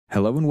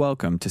Hello and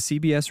welcome to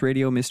CBS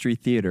Radio Mystery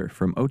Theater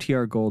from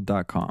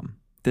OTRGold.com.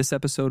 This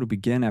episode will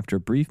begin after a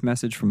brief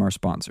message from our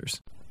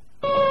sponsors.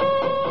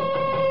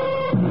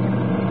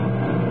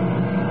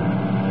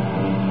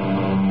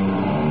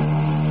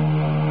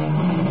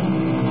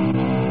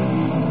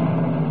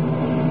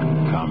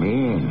 Come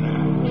in.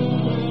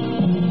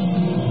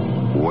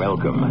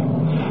 Welcome.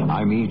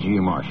 I'm E.G.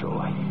 Marshall.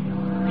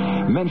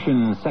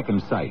 Mention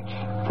second sight,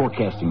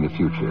 forecasting the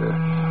future,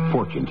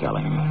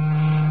 fortune-telling.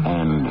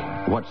 And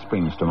what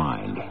springs to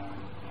mind?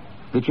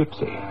 The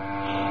gypsy.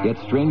 Yet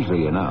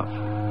strangely enough,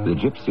 the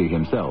gypsy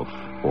himself,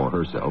 or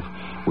herself,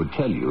 would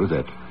tell you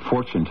that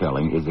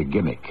fortune-telling is a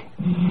gimmick,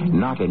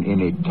 not an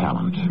innate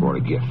talent or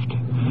a gift.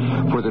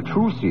 For the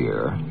true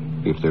seer,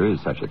 if there is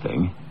such a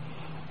thing,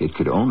 it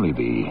could only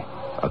be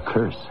a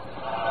curse.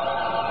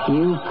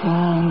 You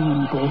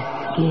can't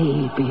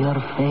escape your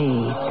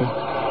fate.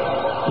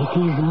 It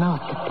is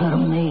not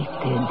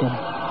permitted.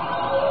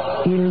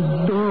 Il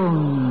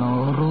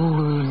Dono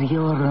rules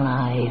your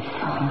life.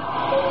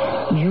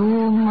 You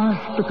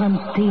must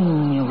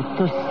continue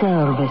to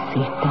service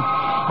it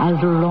as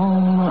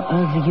long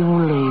as you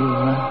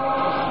live.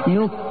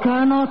 You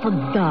cannot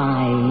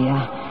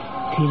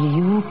die till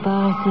you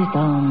pass it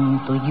on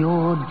to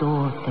your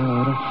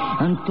daughter,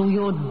 and to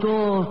your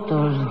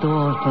daughter's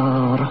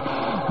daughter,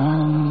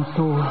 and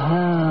to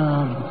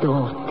her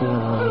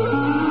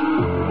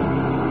daughter.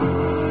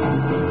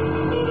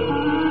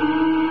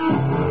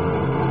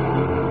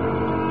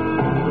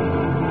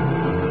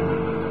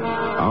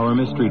 Our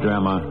mystery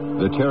drama,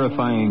 The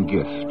Terrifying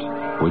Gift,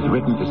 was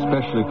written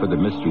especially for the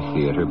Mystery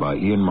Theater by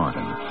Ian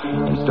Martin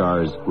and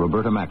stars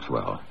Roberta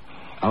Maxwell.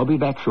 I'll be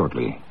back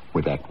shortly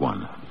with Act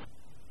One.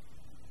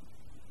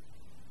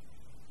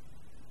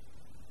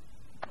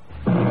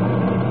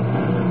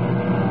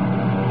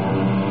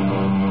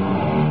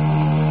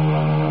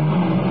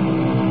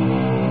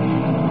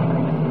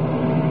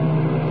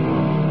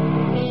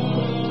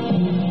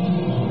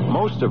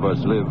 Most of us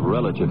live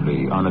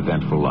relatively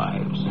uneventful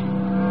lives.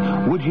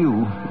 Would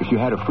you, if you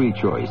had a free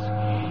choice,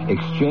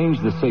 exchange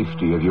the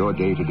safety of your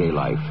day-to-day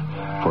life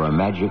for a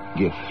magic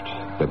gift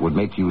that would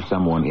make you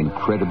someone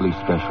incredibly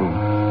special,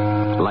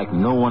 like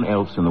no one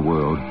else in the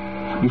world?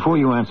 Before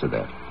you answer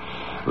that,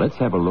 let's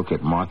have a look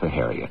at Martha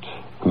Harriet,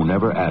 who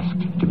never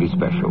asked to be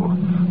special,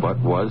 but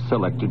was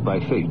selected by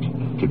fate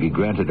to be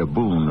granted a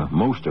boon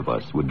most of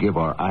us would give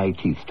our eye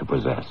teeth to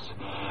possess.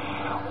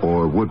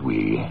 Or would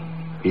we,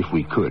 if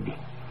we could,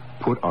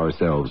 put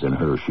ourselves in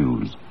her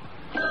shoes?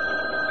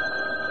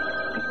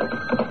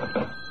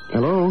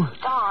 Hello?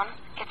 Dawn,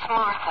 it's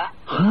Martha.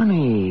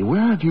 Honey,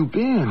 where have you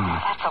been? Oh,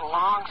 that's a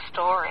long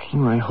story.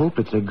 Oh, I hope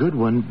it's a good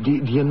one. Do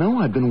you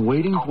know I've been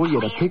waiting for you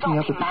to Please pick me don't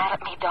up be mad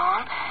at me,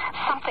 Dawn.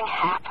 Something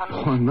happened.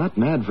 Oh, I'm not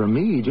mad for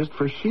me, just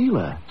for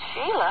Sheila.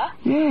 Sheila?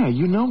 Yeah,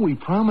 you know we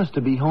promised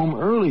to be home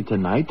early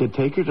tonight to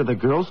take her to the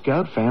Girl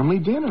Scout family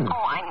dinner. Oh,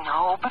 I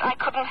know, but I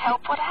couldn't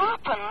help what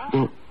happened.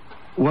 Well,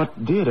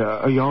 what did?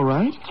 Are you all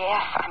right?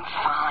 Yes, I'm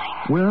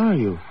fine. Where are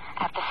you?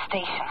 At the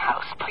station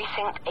house,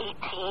 precinct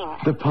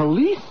 18. The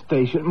police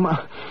station?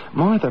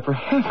 Martha, for Now,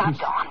 heaven's...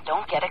 Dawn,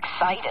 don't get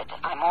excited.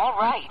 I'm all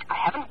right. I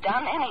haven't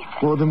done anything.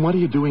 Well, then what are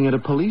you doing at a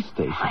police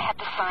station? I had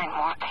to sign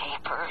more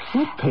papers.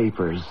 What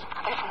papers?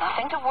 There's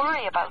nothing to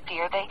worry about,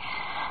 dear. They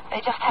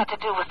just had to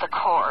do with the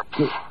corpse.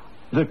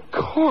 The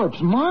corpse,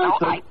 No,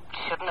 Martha. I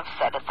shouldn't have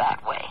said it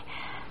that way.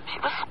 She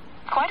was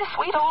quite a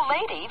sweet old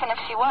lady, even if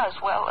she was,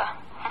 well,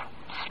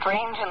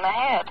 strange in the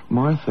head.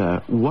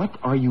 Martha, what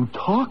are you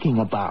talking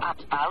about?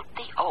 About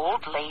the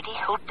old lady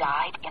who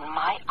died in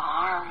my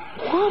arms.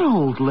 What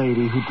old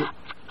lady who did...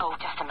 Oh,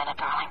 just a minute,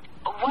 darling.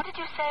 What did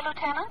you say,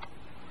 Lieutenant?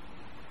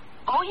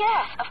 Oh,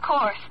 yes, of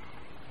course.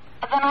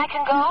 Then I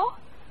can go?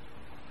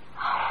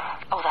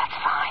 Oh, that's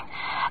fine.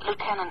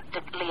 Lieutenant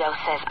Leo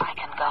says I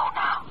can go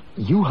now.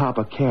 You hop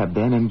a cab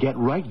then and get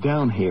right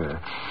down here.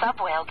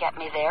 Subway will get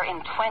me there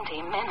in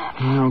 20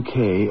 minutes.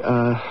 Okay,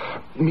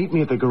 meet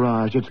me at the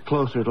garage. It's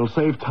closer. It'll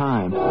save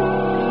time.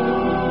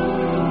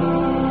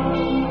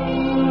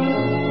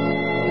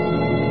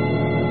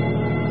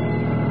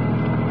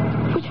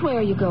 Which way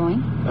are you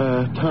going?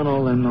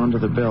 Tunnel and onto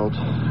the belt.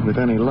 With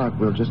any luck,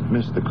 we'll just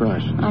miss the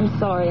crush. I'm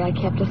sorry I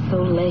kept us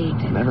so late.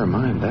 Never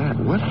mind that.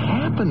 What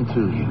happened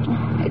to you?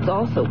 It's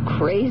all so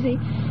crazy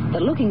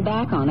that looking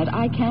back on it,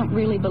 I can't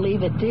really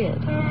believe it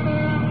did.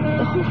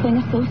 The whole thing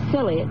is so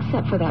silly,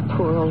 except for that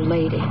poor old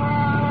lady.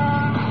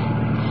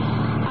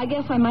 I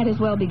guess I might as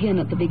well begin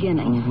at the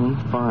beginning.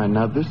 Mm-hmm. Fine.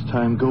 Now, this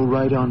time, go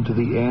right on to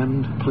the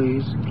end,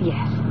 please.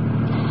 Yes.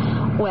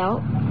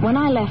 Well, when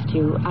I left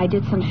you, I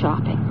did some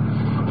shopping.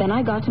 Then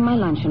I got to my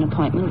luncheon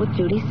appointment with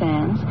Judy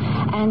Sands,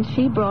 and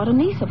she brought a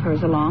niece of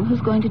hers along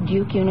who's going to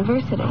Duke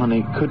University.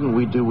 Honey, couldn't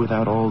we do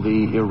without all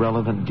the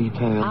irrelevant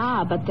details?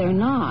 Ah, but they're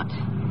not.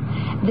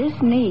 This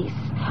niece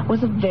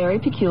was a very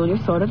peculiar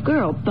sort of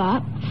girl,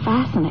 but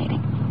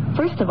fascinating.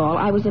 First of all,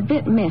 I was a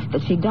bit miffed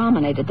that she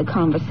dominated the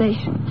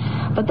conversation,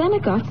 but then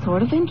it got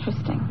sort of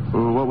interesting.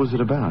 What was it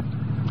about?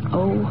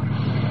 Oh,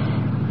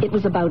 it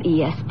was about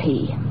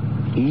ESP.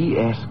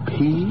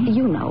 ESP?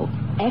 You know,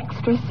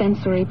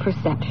 extrasensory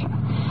perception,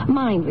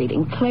 mind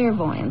reading,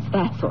 clairvoyance,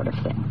 that sort of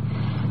thing.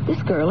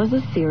 This girl is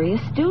a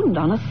serious student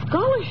on a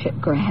scholarship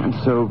grant.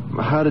 So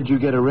how did you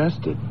get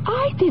arrested?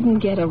 I didn't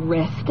get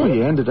arrested. Well,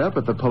 you ended up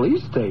at the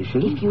police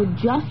station. If you'd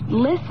just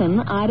listen,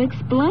 I'd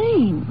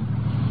explain.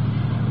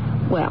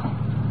 Well,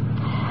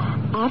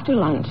 after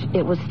lunch,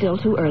 it was still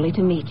too early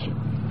to meet you.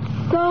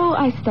 So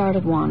I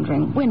started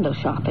wandering, window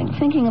shopping,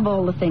 thinking of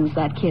all the things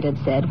that kid had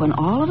said, when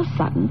all of a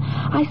sudden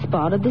I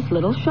spotted this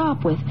little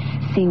shop with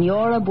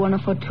Signora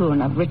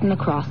Buonafortuna written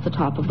across the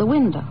top of the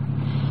window.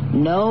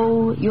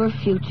 Know your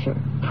future.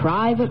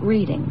 Private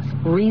readings.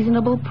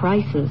 Reasonable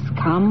prices.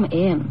 Come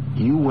in.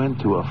 You went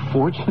to a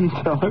fortune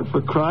teller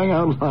for crying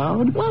out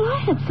loud? Well, I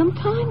had some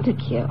time to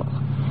kill.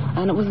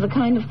 And it was the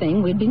kind of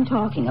thing we'd been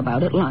talking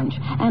about at lunch.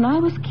 And I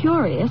was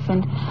curious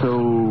and...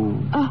 So,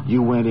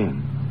 you went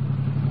in?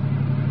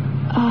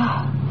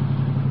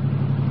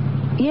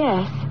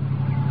 Yes.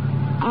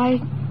 I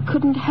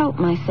couldn't help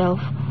myself.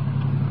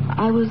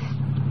 I was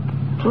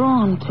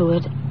drawn to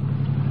it.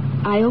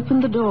 I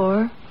opened the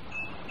door.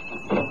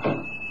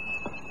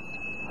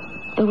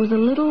 There was a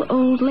little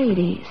old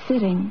lady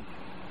sitting.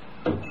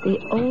 The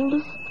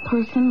oldest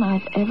person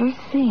I've ever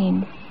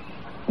seen.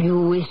 You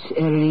wish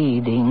a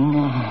reading?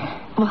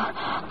 Well,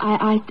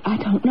 I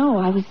don't know.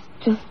 I was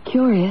just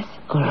curious.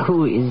 Or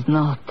who is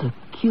not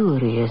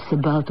curious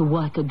about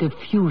what the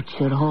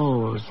future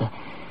holds?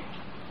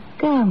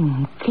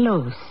 Come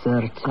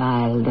closer,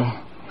 child.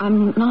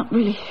 I'm not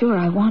really sure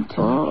I want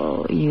to.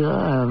 Oh, you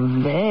are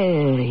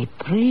very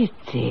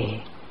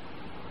pretty.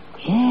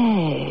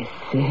 Yes,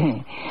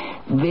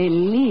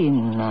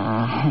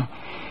 Bellina.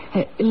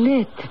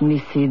 Let me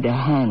see the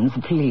hands,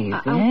 please.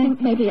 I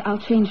think maybe I'll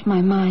change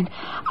my mind.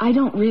 I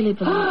don't really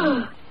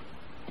believe...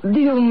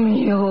 Dio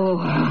mio.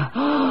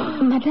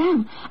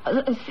 Madame,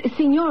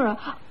 Signora,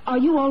 are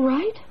you all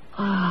right?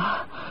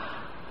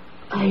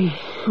 I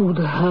should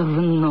have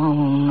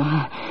known.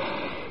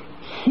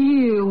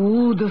 He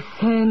would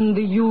send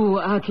you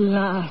at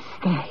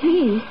last.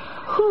 He?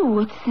 Who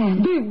would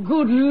send? The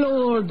good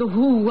Lord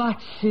who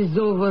watches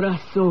over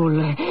us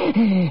all.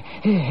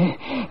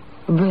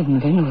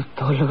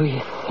 Benvenuto,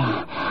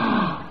 Luisa.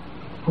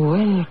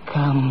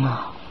 Welcome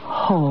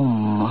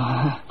home.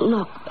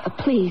 Look,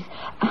 please,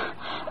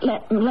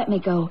 let me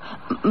go.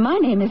 My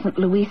name isn't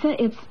Louisa,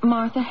 it's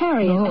Martha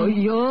Harriet. Oh,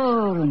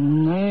 your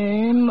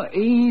name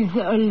is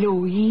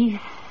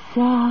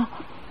Luisa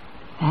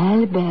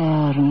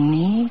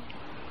Alberni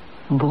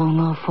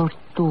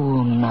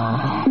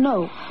Buonafortuna.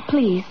 No,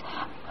 please.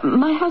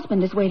 My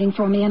husband is waiting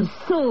for me, and...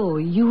 So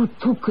you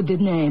took the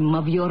name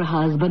of your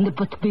husband,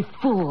 but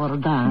before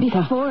that...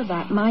 Before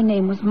that, my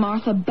name was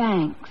Martha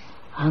Banks.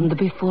 And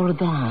before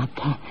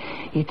that,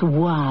 it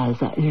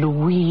was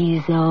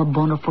Luisa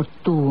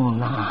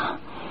Buonafortuna.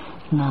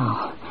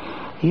 Now,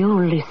 you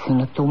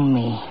listen to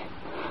me.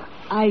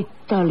 I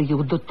tell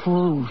you the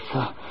truth.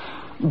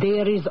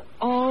 There is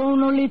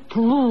only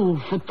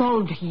truth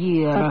told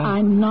here. But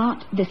I'm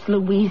not this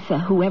Louisa,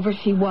 whoever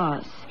she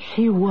was.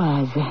 She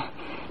was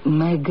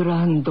my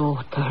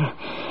granddaughter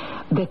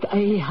that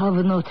I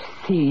have not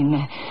seen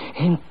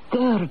in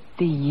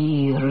 30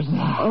 years.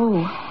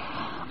 Oh,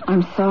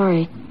 I'm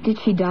sorry. Did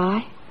she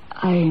die?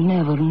 I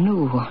never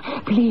knew.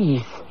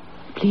 Please,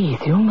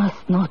 you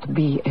must not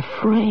be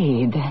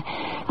afraid.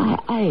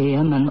 I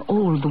am an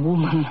old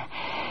woman,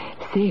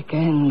 sick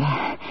and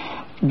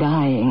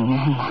dying,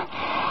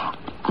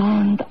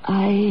 and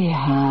I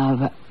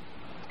have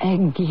a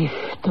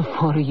gift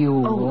for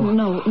you. Oh,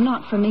 no,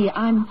 not for me.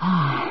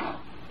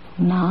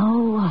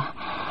 Now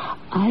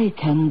I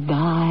can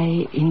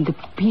die in the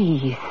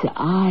peace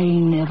I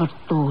never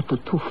thought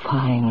to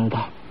find.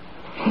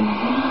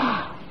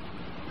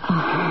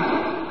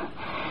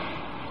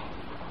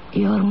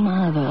 Your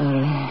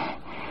mother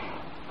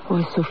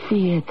was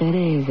Sophia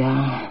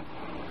Teresa,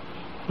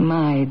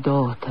 my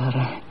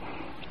daughter.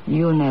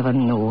 You never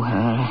knew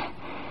her.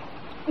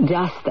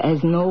 Just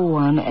as no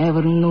one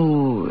ever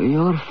knew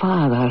your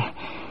father.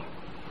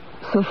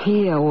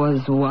 Sophia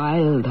was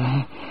wild,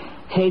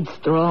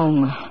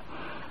 headstrong.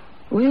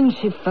 When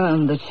she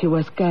found that she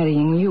was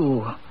carrying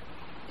you,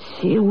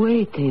 she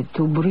waited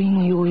to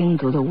bring you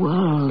into the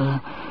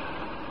world.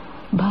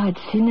 But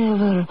she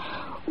never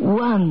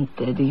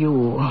wanted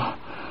you.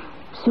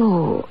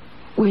 So,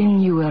 when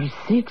you were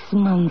 6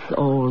 months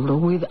old,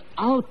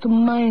 without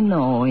my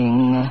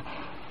knowing,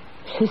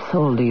 she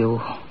sold you.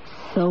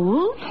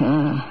 Sold?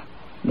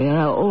 There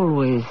are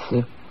always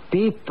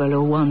people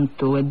who want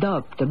to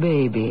adopt a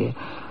baby.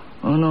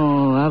 Oh,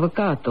 no,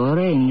 Avocado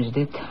arranged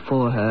it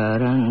for her,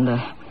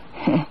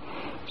 and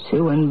she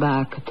went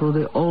back to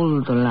the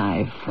old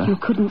life. You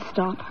couldn't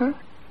stop her?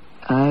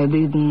 I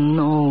didn't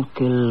know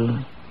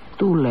till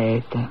too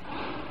late.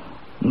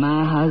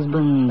 My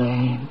husband,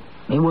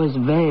 he was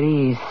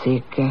very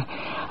sick.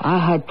 I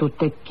had to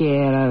take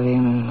care of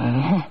him.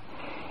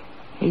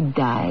 He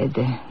died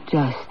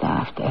just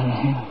after.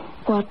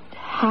 What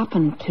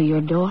happened to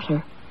your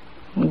daughter?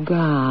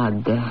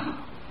 God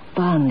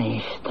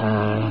punished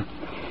her.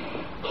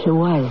 She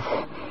was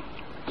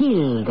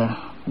killed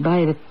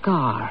by the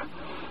car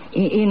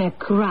in a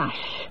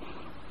crash.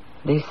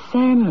 The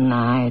same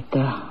night,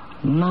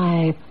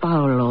 my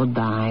Paolo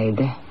died.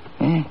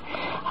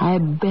 I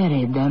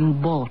buried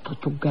them both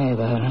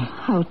together.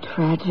 How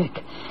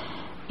tragic.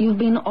 You've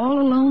been all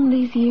alone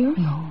these years?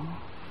 No.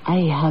 I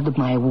had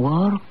my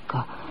work.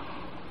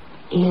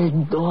 Il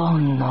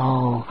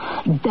dono.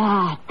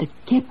 That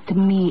kept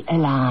me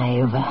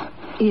alive.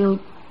 Il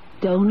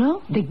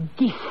dono? The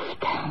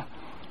gift.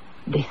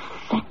 The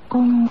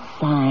second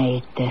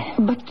sight.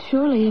 But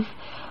surely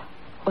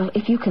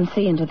if you can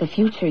see into the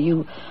future,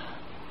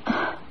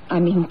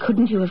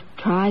 couldn't you have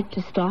tried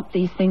to stop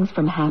these things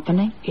from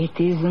happening? It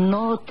is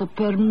not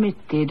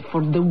permitted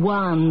for the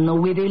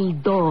one with il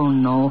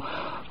dono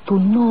to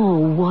know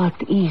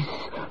what is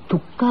to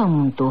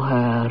come to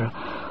her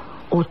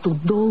or to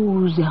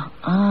those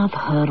of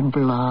her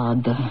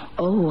blood.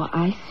 Oh,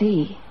 I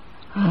see.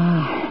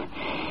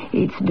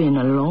 It's been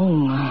a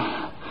long,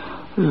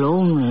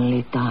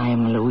 lonely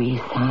time,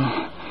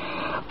 Louisa.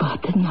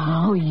 But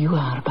now you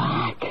are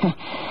back.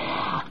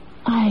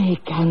 I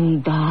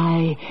can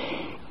die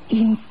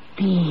in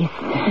peace.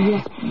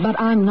 Yes, but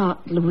I'm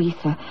not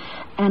Louisa.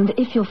 And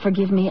if you'll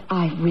forgive me,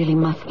 I really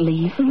must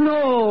leave.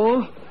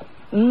 No,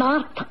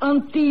 not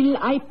until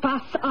I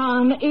pass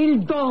on il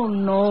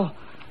dono.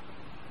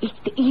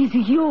 It is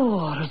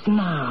yours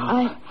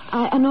now.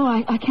 I know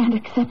I can't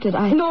accept it.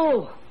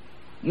 No,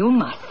 you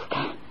must.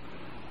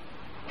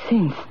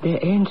 Since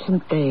the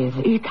ancient days,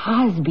 it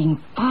has been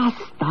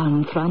passed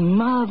on from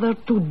mother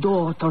to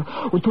daughter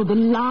to the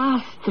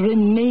last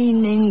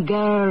remaining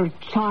girl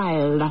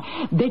child.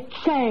 The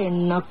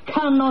chain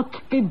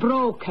cannot be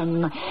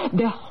broken.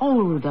 The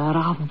holder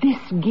of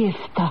this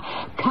gift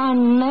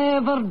can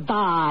never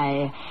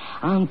die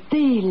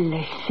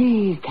until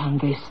she can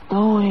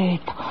bestow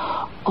it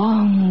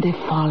on the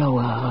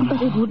follower.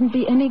 But it wouldn't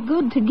be any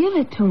good to give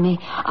it to me.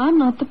 I'm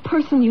not the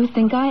person you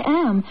think I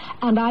am,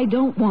 and I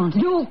don't want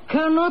it. You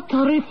cannot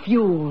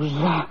refuse.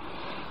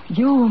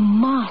 You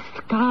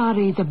must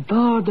carry the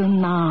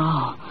burden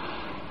now.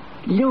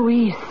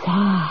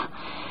 Luisa,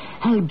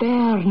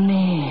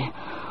 Alberni,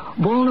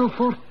 buona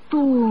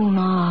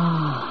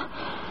fortuna.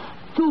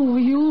 To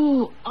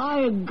you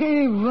I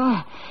give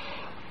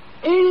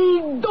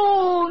il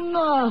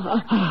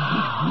dono.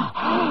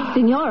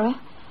 Signora?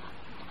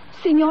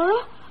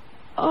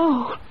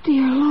 Oh,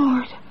 dear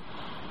Lord.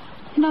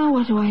 Now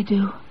what do I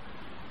do?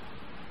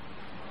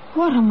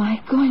 What am I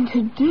going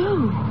to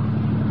do?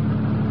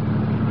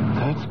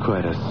 That's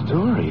quite a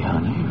story,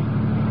 honey.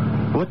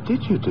 What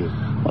did you do?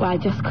 Well, I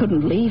just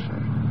couldn't leave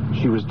her.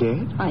 She was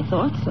dead? I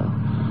thought so.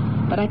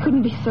 But I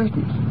couldn't be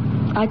certain.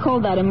 I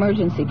called that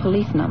emergency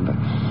police number.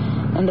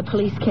 And the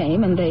police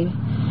came and they...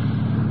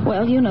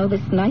 Well,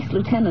 this nice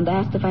lieutenant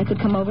asked if I could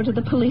come over to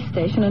the police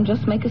station and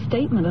just make a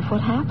statement of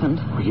what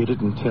happened. Well, you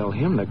didn't tell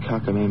him the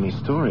cockamamie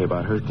story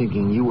about her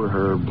thinking you were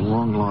her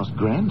long-lost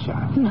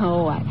grandchild.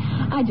 No,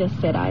 I just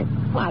said I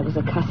was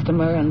a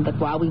customer and that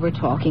while we were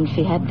talking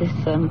she had this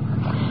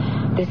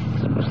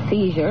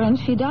seizure and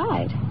she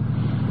died.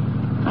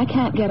 I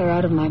can't get her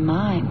out of my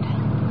mind.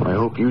 Well, I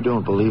hope you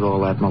don't believe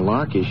all that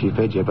malarkey she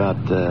fed you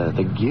about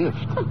the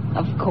gift.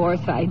 Of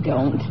course I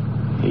don't.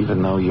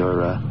 Even though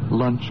your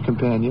lunch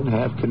companion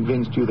half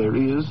convinced you there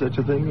is such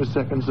a thing as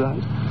second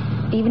sight?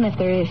 Even if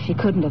there is, she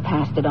couldn't have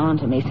passed it on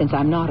to me since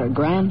I'm not her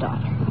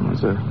granddaughter.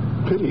 It's a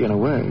pity in a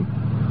way.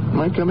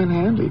 Might come in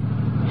handy.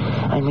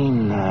 I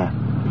mean,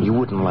 you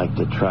wouldn't like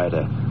to try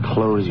to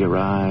close your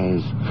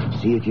eyes,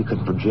 see if you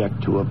can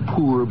project to a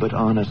poor but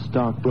honest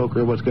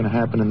stockbroker what's going to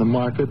happen in the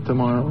market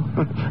tomorrow?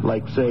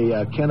 Like, say,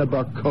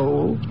 Kennebuck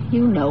coal?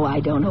 You know I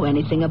don't know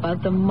anything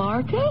about the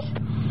market.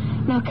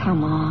 Now,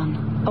 come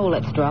on. Oh,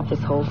 let's drop this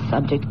whole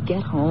subject.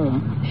 Get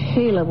home.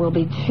 Sheila will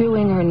be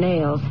chewing her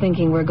nails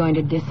thinking we're going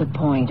to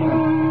disappoint her.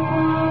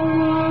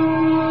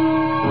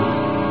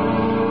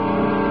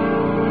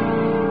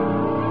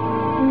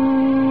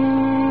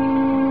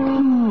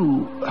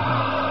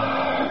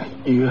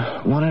 You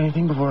want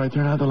anything before I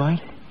turn out the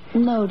light?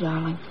 No,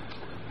 darling.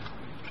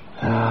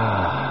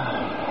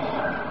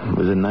 It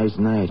was a nice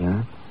night,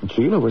 huh?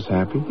 Sheila was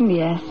happy.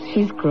 Yes,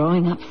 she's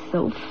growing up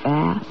so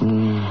fast.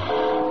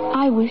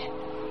 I wish...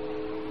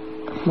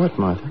 What,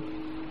 Martha?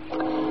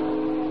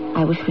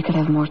 I wish we could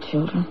have more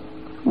children.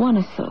 One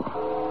is so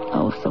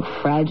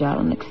fragile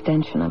an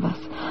extension of us,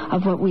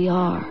 of what we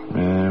are.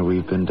 Yeah,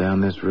 we've been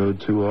down this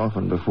road too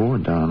often before,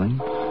 darling.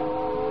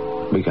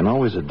 We can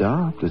always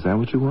adopt. Is that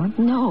what you want?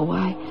 No,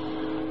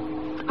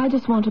 I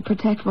just want to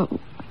protect what...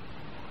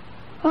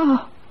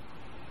 Oh.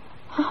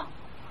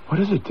 What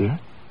is it, dear?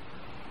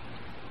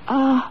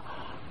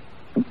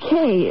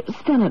 Kay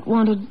Stennett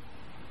wanted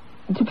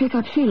to pick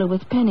up Sheila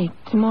with Penny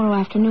tomorrow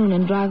afternoon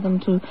and drive them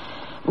to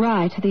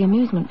Rye to the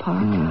amusement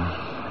park.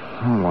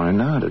 Oh, why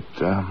not? It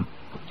sounds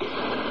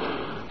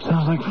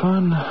like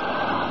fun.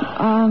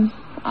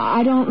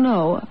 I don't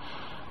know.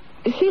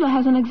 Sheila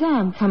has an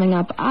exam coming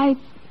up. I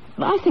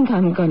think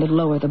I'm going to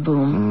lower the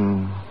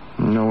boom.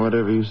 No,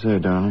 whatever you say,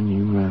 darling.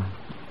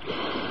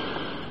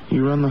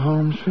 You run the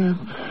home ship.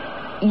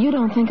 You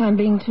don't think I'm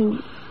being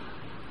too...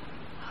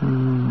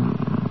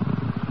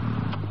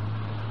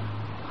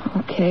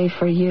 Kay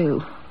for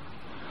you.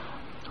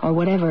 Or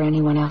whatever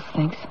anyone else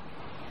thinks.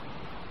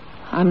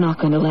 I'm not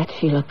going to let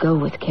Sheila go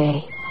with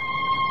Kay.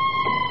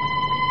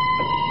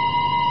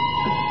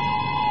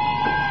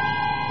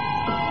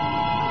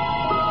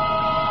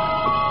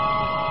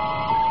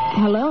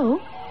 Hello?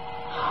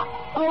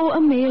 Oh,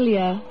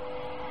 Amelia.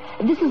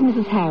 This is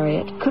Mrs.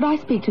 Harriet. Could I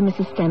speak to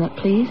Mrs. Stennett,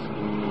 please?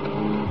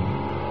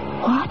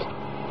 What?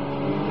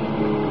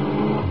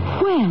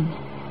 When?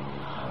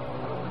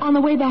 On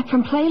the way back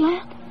from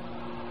Playland?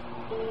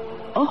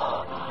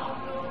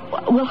 Oh,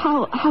 well,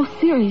 how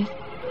serious?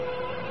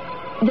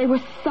 They were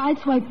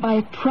sideswiped by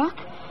a truck?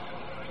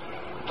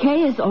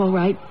 Kay is all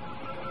right,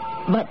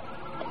 but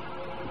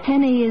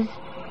Penny is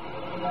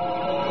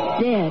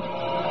dead.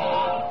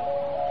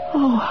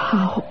 Oh,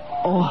 how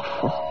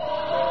awful.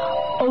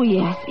 Oh,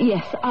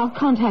 yes, I'll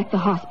contact the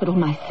hospital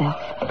myself.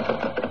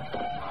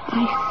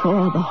 I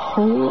saw the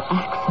whole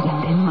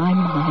accident in my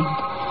mind.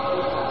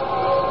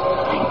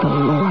 Thank the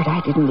Lord I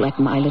didn't let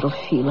my little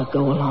Sheila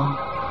go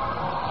along.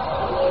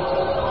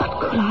 But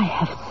could I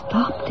have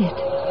stopped it?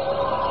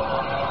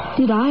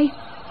 Did I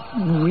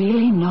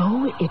really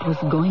know it was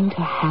going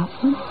to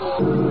happen?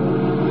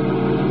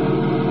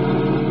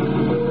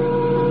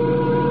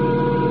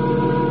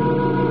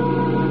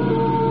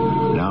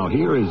 Now,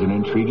 here is an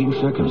intriguing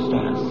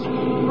circumstance.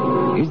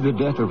 Is the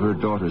death of her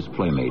daughter's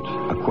playmate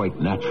a quite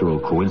natural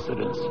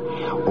coincidence?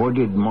 Or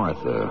did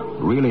Martha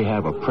really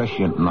have a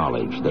prescient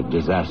knowledge that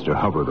disaster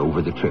hovered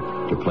over the trip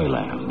to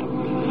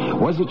Playland?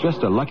 Was it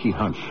just a lucky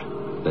hunch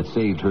that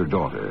saved her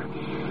daughter?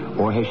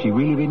 Or has she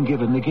really been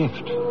given the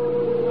gift?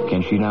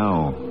 Can she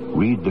now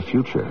read the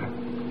future?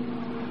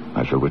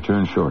 I shall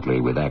return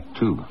shortly with Act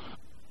 2.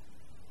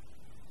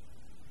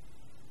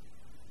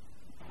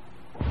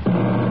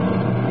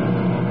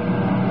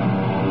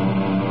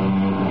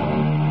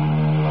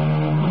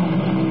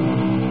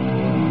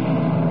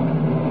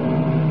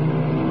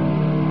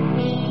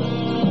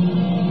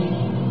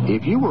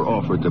 If you were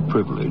offered the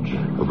privilege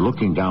of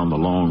looking down the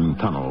long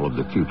tunnel of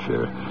the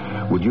future,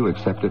 would you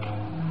accept it?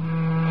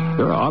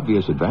 There are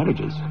obvious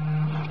advantages.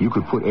 You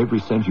could put every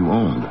cent you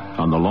owned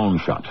on the long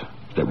shot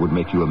that would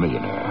make you a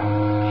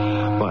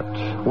millionaire. But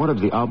what of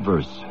the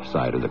obverse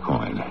side of the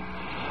coin?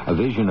 A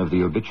vision of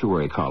the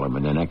obituary column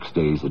in the next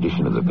day's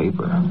edition of the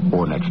paper,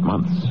 or next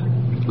month's,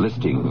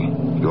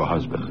 listing your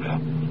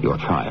husband, your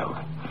child,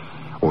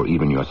 or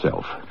even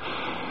yourself.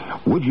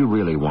 Would you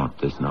really want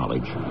this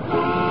knowledge?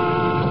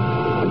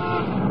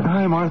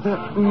 Hi, Martha.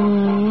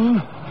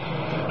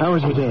 How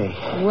was your day?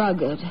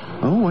 Rugged.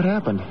 Oh, what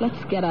happened?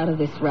 Let's get out of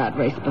this rat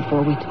race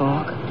before we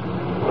talk.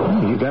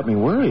 Oh, you got me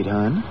worried,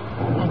 hon.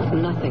 That's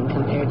nothing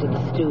compared to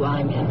the stew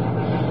I'm in.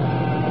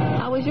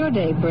 How was your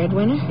day,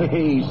 breadwinner?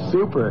 Hey,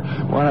 super.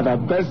 One of the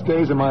best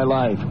days of my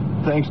life.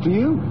 Thanks to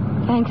you.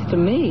 Thanks to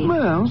me.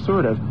 Well,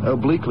 sort of.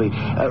 Obliquely.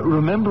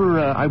 Remember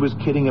I was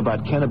kidding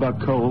about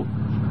Kennebuck Coal?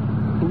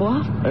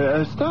 What?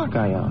 A stock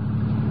I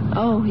own.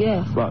 Oh,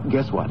 yes. Well,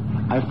 guess what?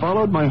 I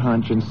followed my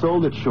hunch and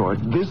sold it short.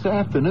 This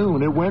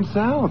afternoon, it went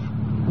south.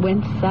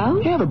 Went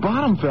south? Yeah, the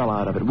bottom fell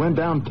out of it. Went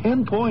down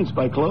 10 points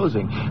by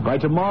closing. By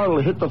tomorrow,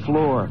 it'll hit the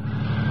floor.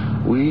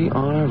 We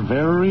are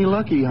very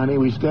lucky, honey.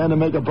 We stand to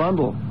make a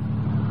bundle.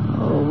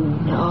 Oh,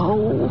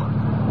 no.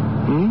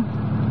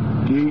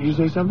 Did you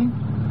say something?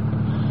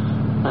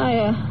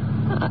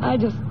 I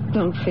just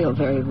don't feel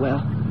very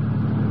well.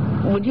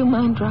 Would you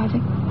mind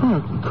driving? Oh,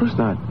 of course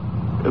not.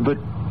 But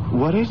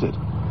what is it?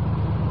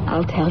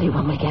 I'll tell you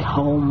when we get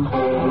home.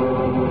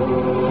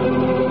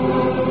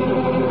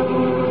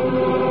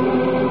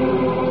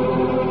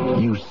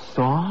 You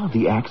saw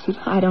the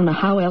accident? I don't know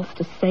how else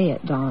to say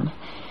it, Don.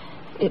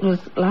 It was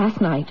last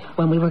night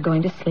when we were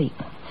going to sleep.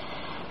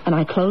 And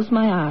I closed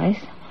my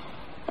eyes,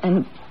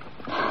 and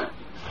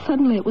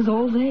suddenly it was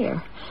all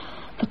there.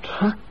 The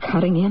truck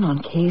cutting in on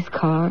Kay's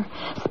car,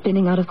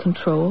 spinning out of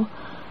control,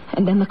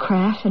 and then the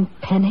crash and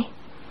Penny.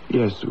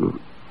 Yes,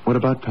 what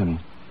about Penny?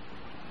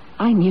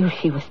 I knew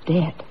she was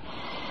dead.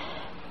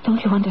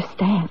 Don't you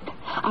understand?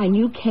 I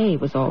knew Kay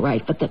was all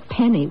right, but that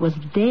Penny was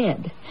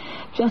dead.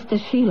 Just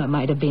as Sheila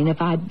might have been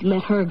if I'd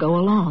let her go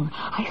along.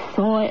 I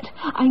saw it.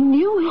 I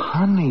knew it.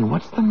 Honey,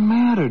 what's the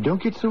matter?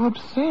 Don't get so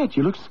upset.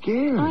 You look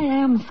scared. I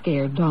am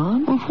scared,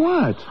 Don. Of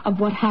what?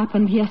 Of what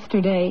happened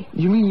yesterday.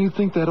 You mean you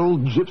think that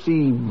old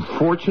gypsy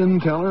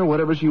fortune teller,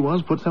 whatever she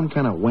was, put some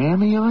kind of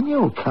whammy on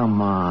you? Oh,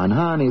 come on,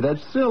 honey.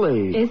 That's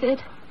silly. Is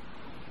it?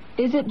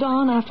 Is it,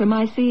 Dawn, after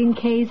my seeing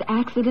Kay's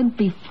accident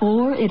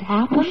before it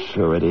happened? Oh,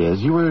 sure it is.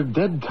 You were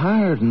dead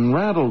tired and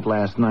rattled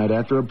last night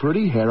after a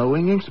pretty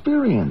harrowing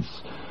experience.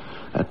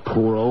 That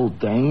poor old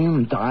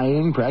dame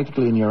dying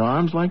practically in your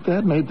arms like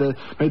that made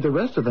the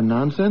rest of the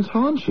nonsense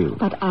haunt you.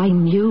 But I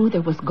knew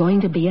there was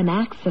going to be an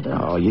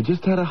accident. Oh, you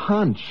just had a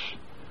hunch.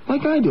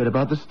 Like I did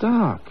about the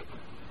stock.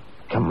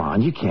 Come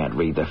on, you can't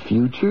read the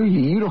future.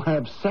 You don't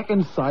have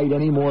second sight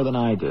any more than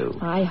I do.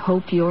 I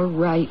hope you're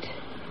right.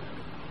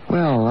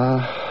 Well,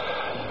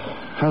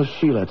 how's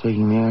Sheila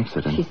taking the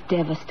accident? She's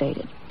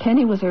devastated.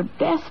 Penny was her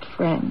best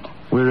friend.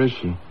 Where is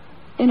she?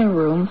 In her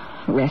room,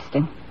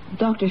 resting.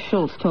 Dr.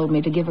 Schultz told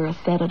me to give her a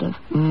sedative.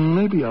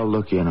 Maybe I'll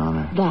look in on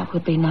her. That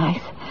would be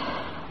nice.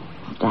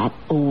 That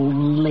old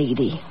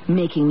lady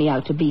making me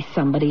out to be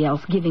somebody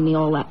else, giving me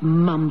all that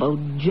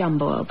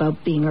mumbo-jumbo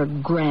about being her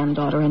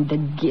granddaughter and the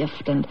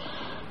gift and...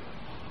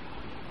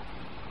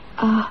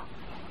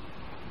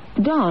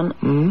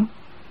 Don,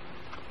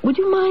 would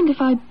you mind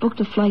if I booked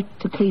a flight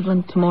to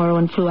Cleveland tomorrow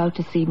and flew out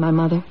to see my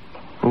mother?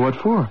 Well, what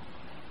for?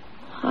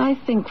 I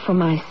think for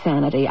my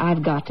sanity,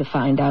 I've got to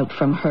find out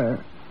from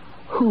her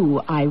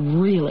who I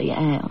really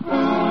am.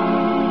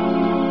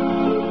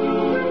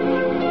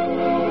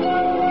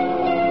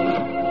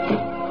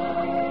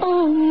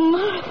 Oh,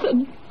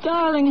 Martha,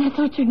 darling, I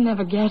thought you'd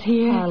never get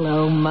here.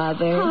 Hello,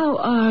 Mother. How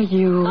are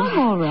you? I'm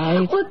all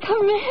right. Well,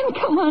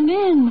 come on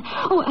in.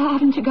 Oh,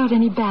 haven't you got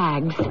any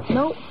bags?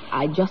 No,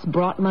 I just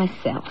brought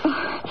myself.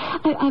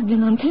 I've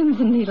been on pins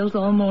and needles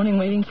all morning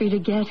waiting for you to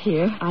get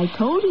here. I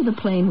told you the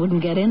plane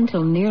wouldn't get in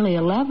till nearly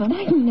 11.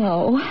 I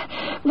know,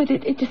 but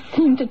it just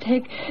seemed to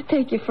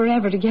take you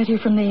forever to get here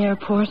from the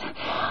airport.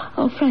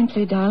 Oh,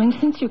 frankly, darling,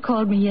 since you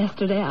called me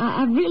yesterday,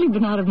 I've really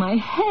been out of my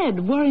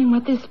head worrying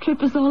what this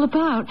trip is all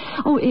about.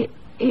 Oh,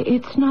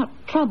 it's not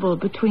trouble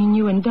between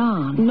you and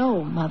Don.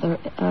 No, Mother.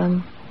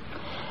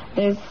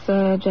 There's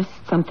just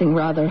something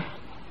rather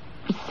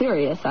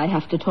serious I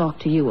have to talk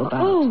to you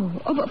about. Oh,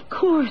 of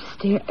course,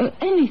 dear.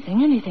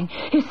 Anything.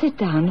 Here, sit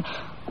down.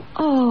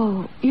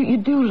 Oh, you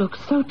do look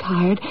so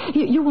tired.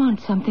 You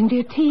want something,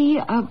 dear?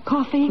 Tea,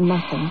 coffee?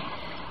 Nothing.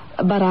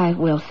 But I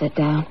will sit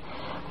down.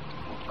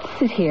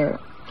 Sit here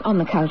on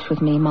the couch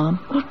with me, Mom.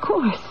 Of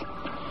course.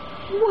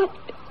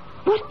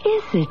 What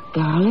is it,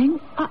 darling?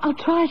 I'll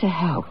try to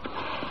help.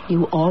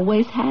 You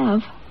always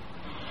have.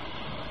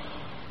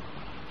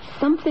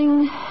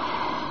 Something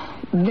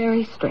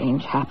very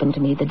strange happened to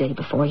me the day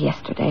before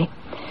yesterday.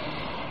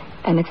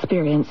 An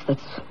experience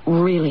that's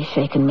really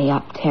shaken me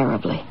up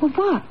terribly. Well,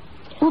 what?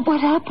 Well,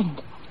 what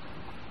happened?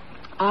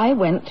 I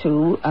went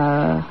to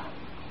a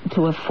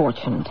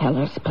fortune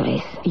teller's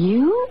place.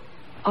 You?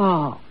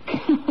 Oh,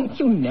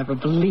 you never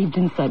believed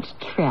in such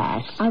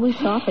trash. I was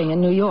shopping in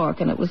New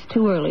York, and it was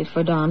too early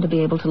for Don to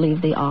be able to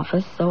leave the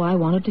office, so I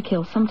wanted to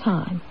kill some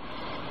time.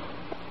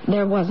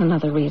 There was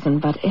another reason,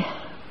 but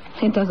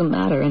it doesn't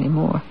matter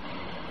anymore.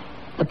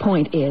 The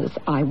point is,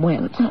 I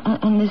went.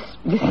 And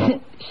this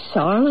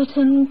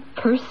charlatan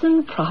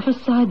person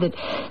prophesied that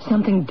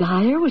something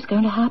dire was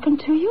going to happen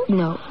to you?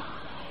 No.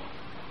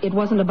 It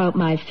wasn't about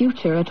my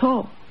future at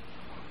all.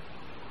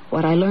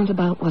 What I learned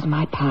about was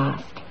my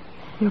past.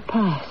 Your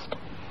past?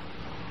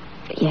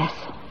 Yes.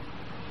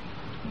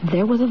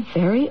 There was a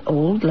very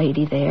old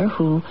lady there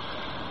who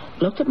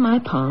looked at my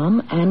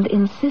palm and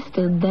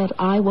insisted that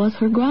I was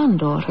her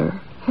granddaughter.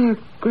 Her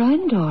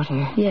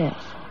granddaughter? Yes.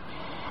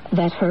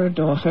 That her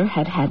daughter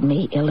had had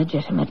me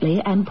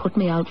illegitimately and put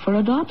me out for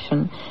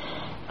adoption.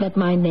 That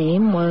my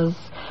name was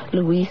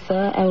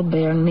Luisa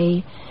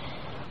Alberni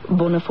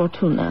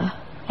Bonafortuna.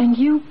 And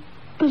you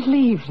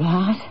believe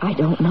that? I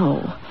don't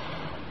know.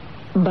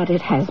 But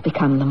it has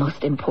become the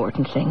most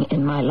important thing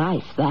in my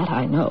life, that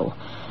I know.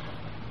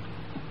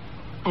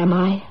 Am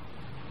I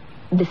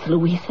this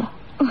Luisa?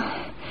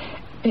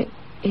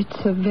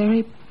 It's a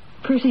very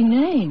pretty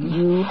name.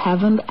 You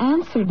haven't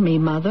answered me,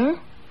 Mother.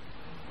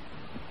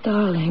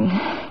 Darling,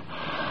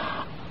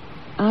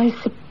 I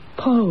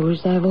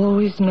suppose I've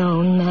always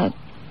known that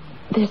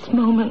this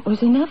moment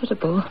was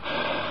inevitable.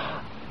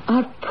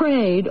 I've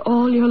prayed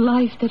all your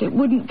life that it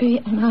wouldn't be,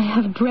 and I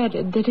have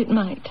dreaded that it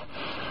might.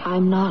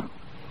 I'm not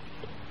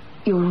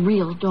your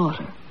real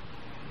daughter.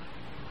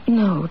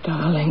 No,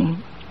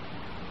 darling.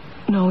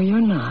 No, you're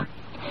not.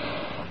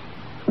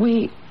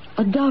 We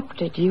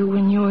adopted you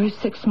when you were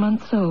 6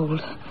 months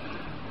old.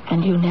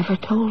 And you never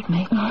told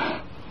me.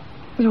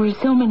 There were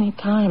so many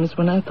times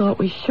when I thought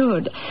we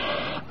should.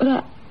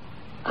 But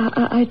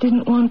I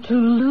didn't want to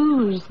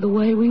lose the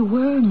way we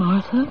were,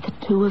 Martha.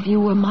 The two of you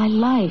were my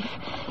life.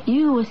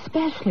 You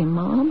especially,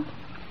 Mom.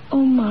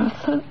 Oh,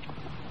 Martha.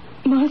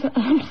 Martha,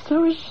 I'm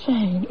so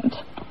ashamed.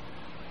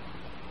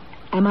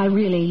 Am I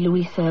really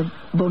Luisa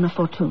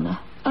Bonafortuna?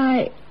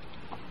 I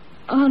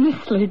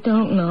honestly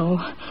don't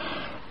know.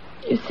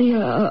 You see,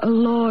 a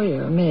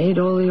lawyer made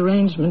all the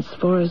arrangements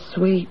for us.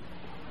 We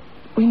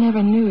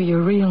never knew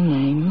your real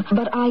name.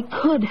 But I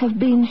could have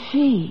been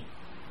she.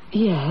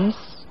 Yes.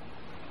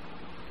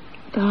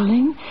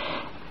 Darling,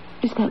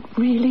 is that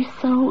really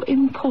so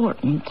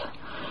important?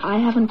 I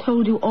haven't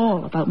told you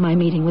all about my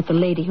meeting with the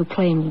lady who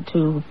claimed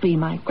to be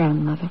my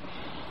grandmother.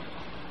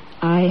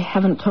 I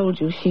haven't told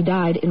you she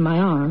died in my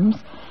arms,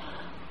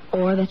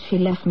 or that she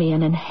left me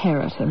an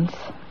inheritance.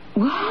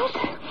 What?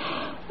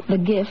 The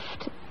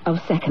gift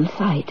of second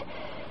sight.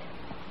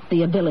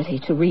 The ability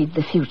to read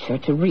the future,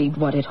 to read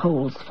what it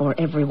holds for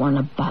everyone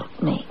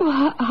about me.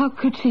 Well, how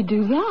could she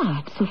do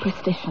that?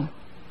 Superstition.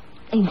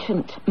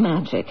 Ancient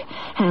magic,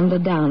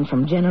 handed down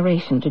from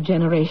generation to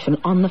generation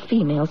on the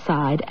female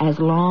side as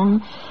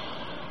long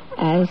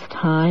as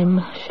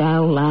time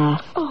shall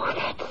last. Oh,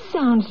 that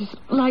sounds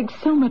like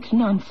so much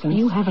nonsense.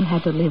 You haven't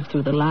had to live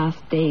through the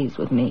last days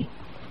with me.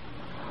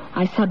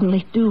 I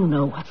suddenly do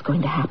know what's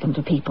going to happen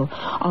to people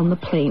on the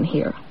plane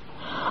here.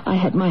 I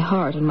had my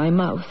heart in my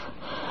mouth.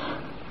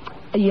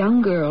 A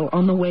young girl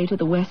on the way to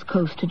the West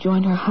Coast to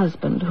join her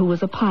husband, who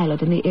was a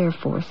pilot in the Air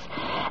Force.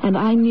 And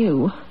I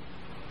knew,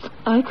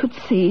 I could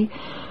see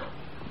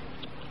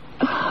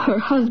her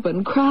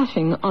husband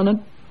crashing on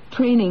a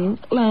training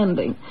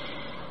landing.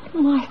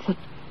 Martha,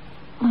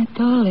 my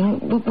darling,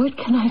 what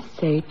can I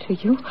say to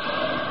you?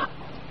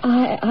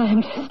 I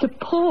am just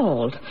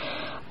appalled.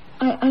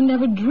 I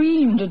never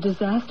dreamed a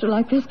disaster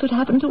like this could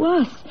happen to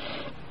us.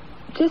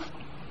 Just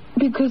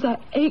because I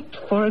ached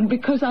for it,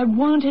 because I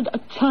wanted a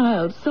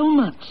child so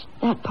much.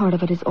 That part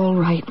of it is all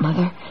right,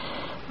 Mother.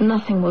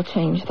 Nothing will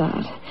change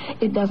that.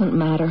 It doesn't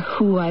matter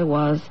who I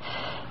was.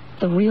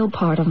 The real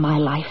part of my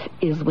life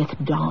is with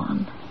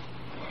Dawn.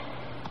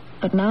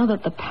 But now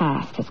that the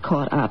past has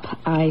caught up,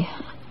 I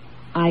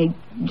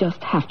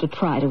just have to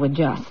try to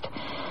adjust.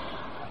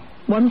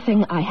 One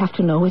thing I have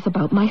to know is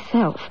about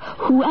myself.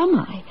 Who am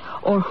I?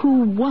 Or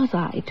who was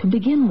I to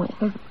begin with?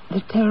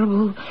 The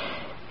terrible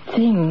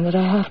thing that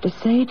I have to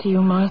say to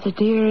you, Martha,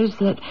 dear, is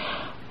that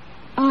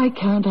I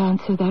can't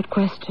answer that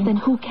question. Then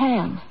who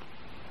can?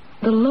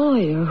 The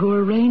lawyer who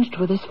arranged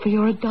with us for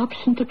your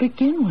adoption to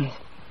begin with.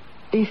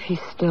 If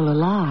he's still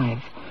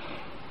alive.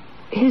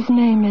 His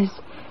name is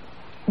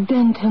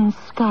Denton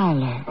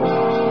Schuyler.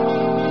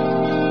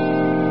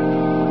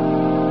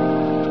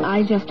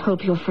 I just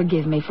hope you'll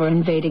forgive me for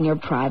invading your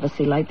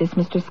privacy like this,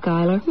 Mr.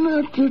 Schuyler.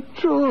 Not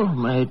at all,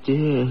 my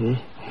dear.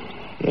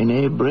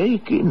 Any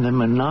break in the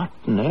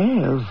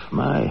monotony of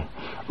my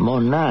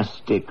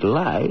monastic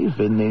life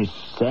in this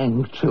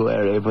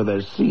sanctuary for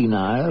the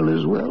senile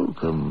is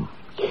welcome.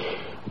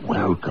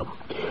 Welcome.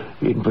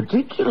 In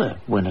particular,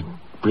 when it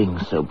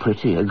brings so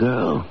pretty a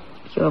girl.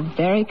 You're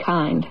very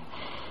kind.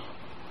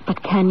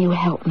 But can you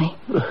help me?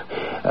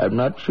 I'm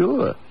not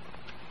sure.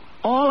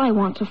 All I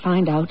want to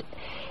find out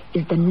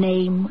is the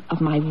name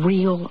of my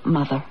real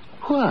mother.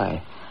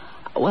 Why?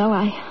 Well,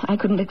 I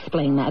couldn't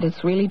explain that.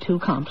 It's really too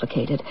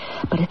complicated.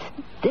 But it's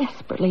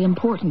desperately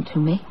important to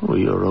me. Well,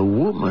 you're a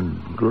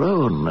woman,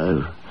 grown.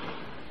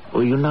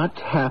 Were you not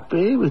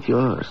happy with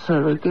your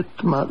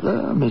surrogate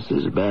mother,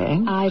 Mrs.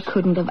 Banks? I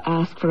couldn't have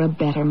asked for a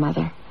better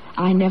mother.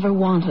 I never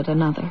wanted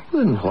another.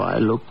 Then why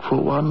look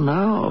for one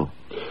now?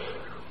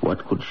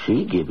 What could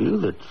she give you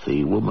that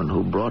the woman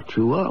who brought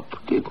you up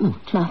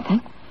didn't?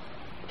 Nothing.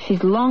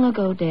 She's long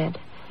ago dead.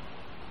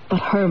 But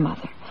her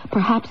mother,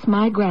 perhaps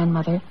my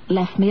grandmother,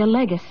 left me a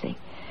legacy.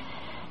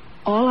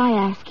 All I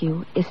ask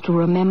you is to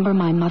remember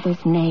my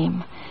mother's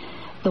name.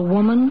 The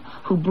woman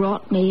who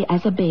brought me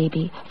as a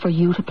baby for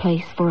you to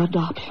place for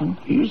adoption.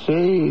 You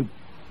say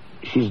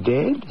she's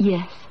dead?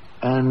 Yes.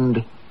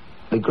 And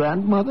the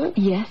grandmother?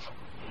 Yes.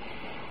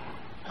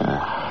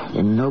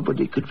 Then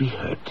nobody could be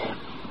hurt.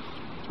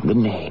 The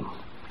name.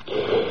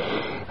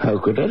 How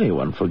could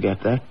anyone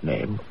forget that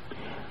name?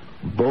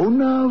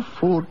 Bona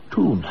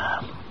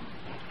Fortuna.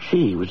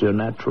 She was your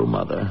natural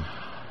mother.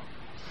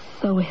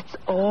 So it's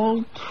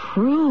all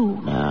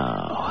true.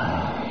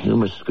 Now, you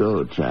must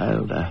go,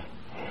 child.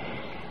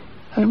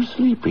 I'm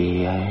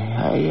sleepy.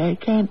 I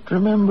can't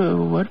remember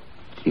what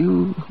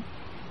you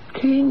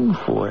came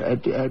for.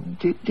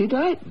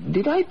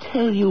 Did I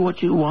tell you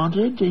what you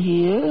wanted to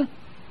hear?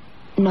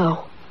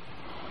 No.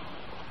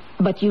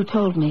 But you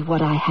told me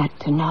what I had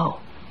to know.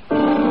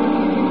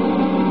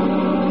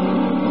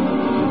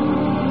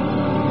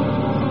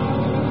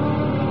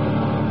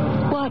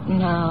 What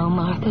now,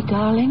 Martha,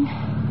 darling?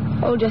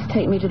 Oh, just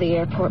take me to the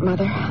airport,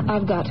 Mother.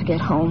 I've got to get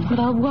home. But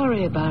I'll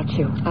worry about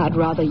you. I'd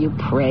rather you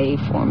pray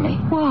for me.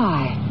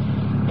 Why?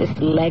 This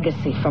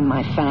legacy from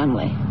my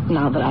family,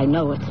 now that I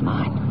know it's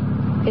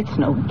mine. It's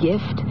no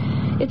gift.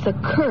 It's a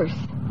curse.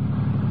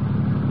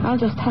 I'll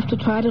just have to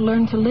try to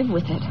learn to live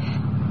with it.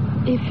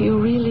 If you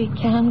really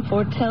can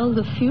foretell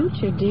the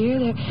future,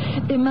 dear,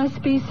 there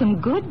must be some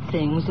good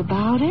things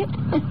about it.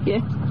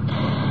 Yes.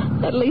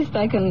 At least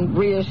I can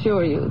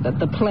reassure you that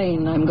the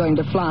plane I'm going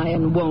to fly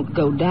in won't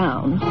go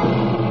down.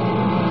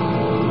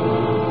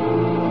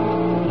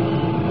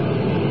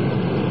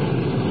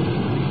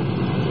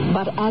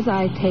 But as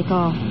I take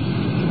off,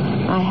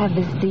 I have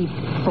this deep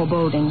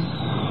foreboding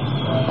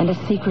and a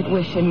secret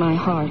wish in my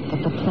heart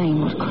that the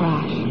plane would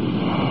crash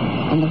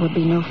and there would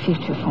be no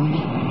future for me.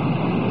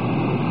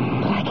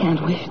 But I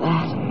can't wish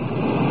that.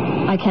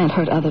 I can't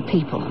hurt other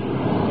people.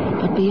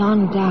 But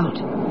beyond doubt,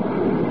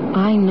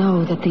 I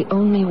know that the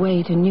only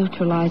way to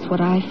neutralize what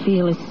I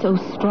feel is so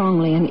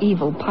strongly an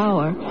evil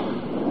power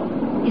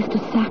is to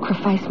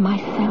sacrifice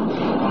myself.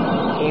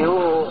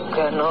 You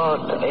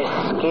cannot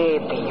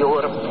escape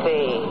your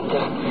fate.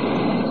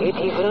 It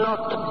is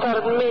not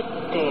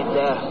permitted.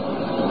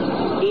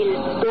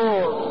 Il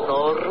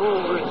Dono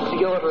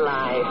rules your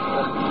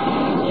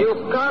life. You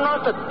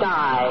cannot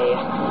die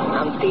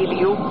until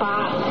you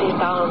pass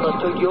it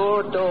on to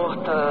your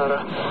daughter,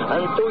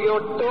 and to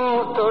your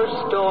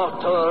daughter's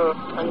daughter,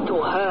 and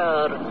to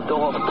her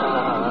daughter.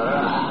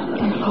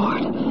 Dear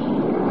Lord,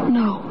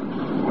 no,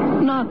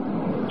 not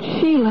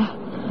Sheila.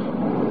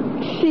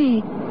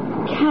 She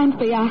can't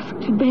be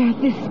asked to bear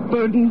this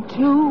burden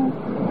too.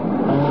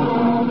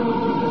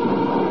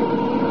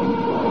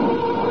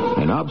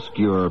 An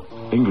obscure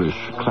English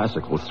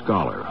classical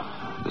scholar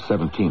of the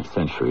 17th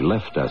century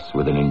left us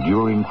with an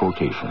enduring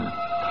quotation.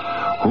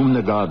 Whom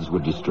the gods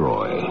would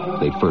destroy,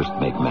 they first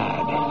make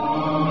mad.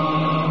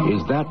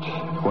 Is that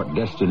what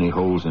destiny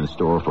holds in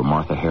store for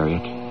Martha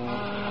Harriet?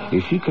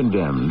 Is she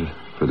condemned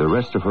for the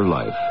rest of her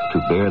life to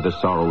bear the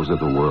sorrows of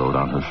the world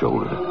on her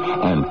shoulder?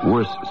 And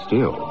worse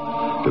still,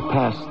 to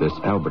pass this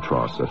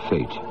albatross of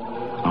fate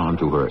on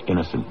to her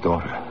innocent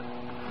daughter?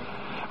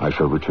 I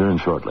shall return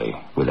shortly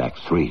with Act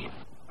 3.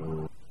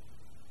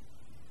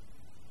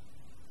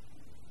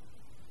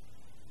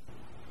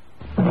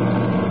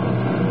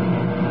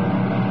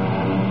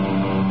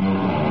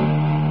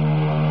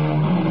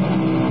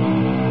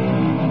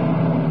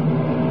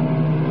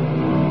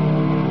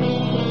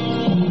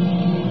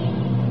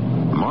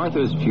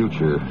 Martha's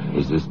future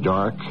is as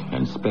dark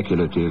and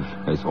speculative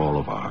as all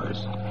of ours.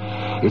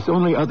 It's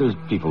only other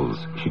people's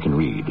she can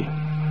read.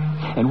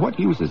 And what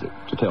use is it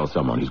to tell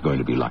someone he's going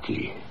to be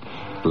lucky?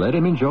 Let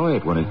him enjoy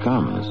it when it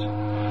comes.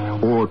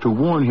 Or to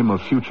warn him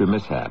of future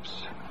mishaps,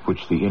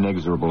 which the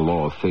inexorable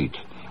law of fate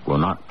will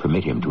not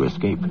permit him to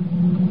escape.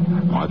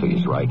 Martha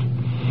is right.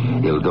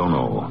 Il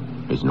dono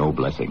is no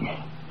blessing.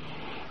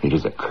 It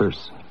is a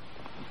curse.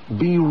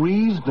 Be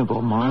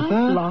reasonable, Martha.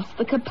 I've lost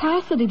the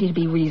capacity to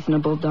be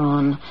reasonable,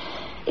 Don.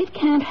 It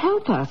can't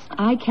help us.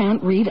 I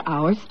can't read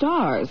our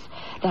stars.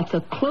 That's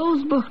a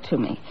closed book to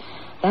me.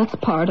 That's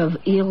part of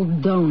Il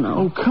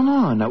Dono. Oh, come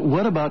on. Now,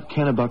 what about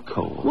Kennebuck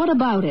Coal? What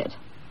about it?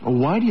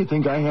 Why do you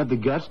think I had the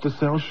guts to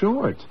sell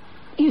short?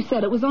 You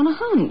said it was on a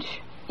hunch.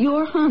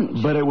 Your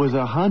hunch. But it was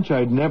a hunch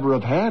I'd never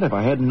have had if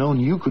I hadn't known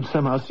you could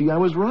somehow see I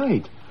was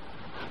right.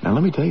 Now,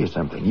 let me tell you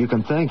something. You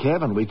can thank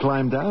heaven we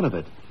climbed out of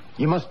it.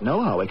 You must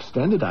know how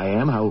extended I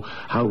am, how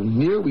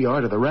near we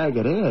are to the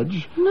ragged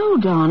edge. No,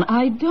 Don,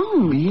 I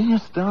don't. Being a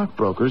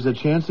stockbroker's a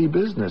chancy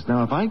business.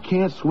 Now, if I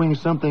can't swing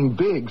something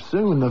big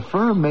soon, the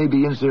firm may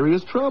be in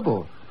serious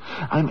trouble.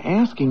 I'm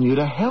asking you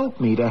to help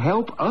me, to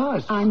help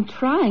us. I'm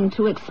trying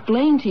to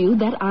explain to you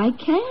that I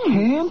can't.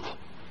 Can't?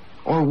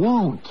 Or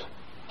won't?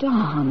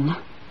 Don,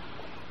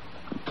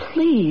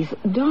 please,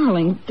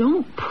 darling,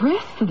 don't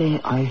press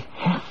this. I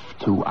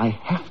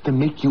have to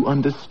make you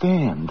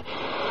understand.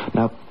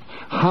 Now,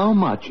 how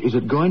much is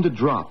it going to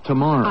drop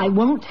tomorrow? I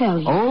won't tell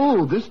you.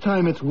 Oh, this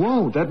time it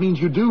won't. That means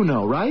you do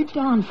know, right?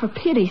 Don, for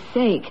pity's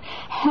sake,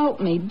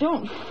 help me.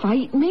 Don't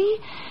fight me.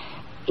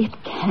 It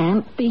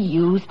can't be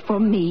used for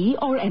me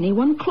or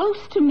anyone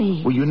close to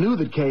me. Well, you knew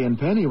that Kay and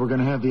Penny were going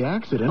to have the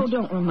accident. Oh,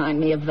 don't remind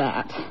me of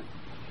that.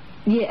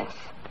 Yes,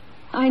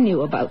 I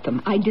knew about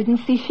them. I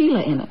didn't see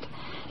Sheila in it.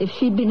 If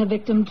she'd been a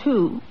victim,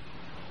 too.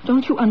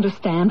 Don't you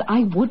understand?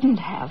 I wouldn't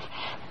have.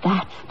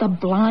 That's the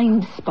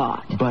blind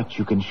spot. But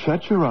you can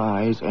shut your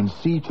eyes and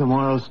see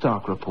tomorrow's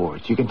stock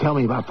reports. You can tell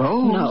me about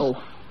those.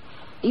 No.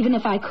 Even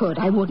if I could,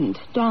 I wouldn't.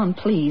 Dawn,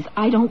 please.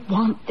 I don't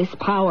want this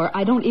power.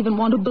 I don't even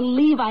want to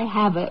believe I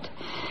have it.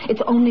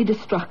 It's only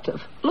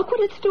destructive. Look what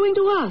it's doing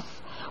to us.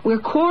 We're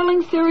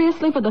quarreling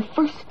seriously for the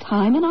first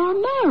time in our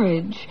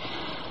marriage.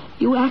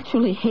 You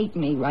actually hate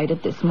me right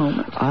at this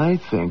moment. I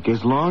think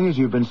as long as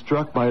you've been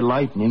struck by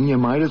lightning, you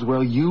might as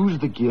well use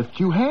the gift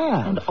you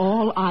have. And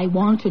all I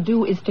want to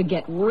do is to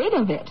get rid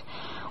of it.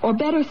 Or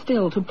better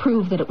still, to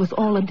prove that it was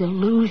all a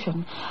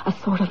delusion, a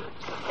sort of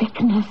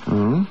sickness.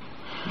 Hmm?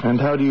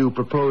 And how do you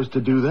propose to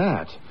do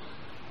that?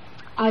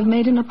 I've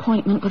made an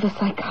appointment with a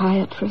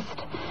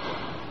psychiatrist.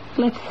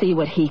 Let's see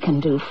what he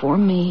can do for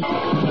me.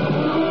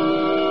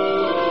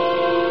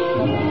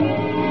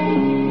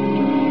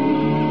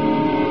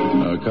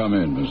 Come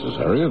in, Mrs.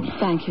 Harriet.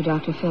 Thank you,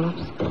 Dr.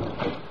 Phillips.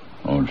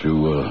 Won't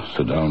you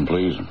sit down,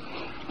 please?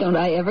 Don't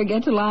I ever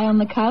get to lie on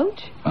the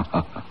couch?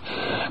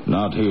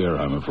 Not here,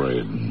 I'm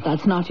afraid.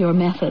 That's not your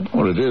method.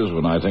 Well, it is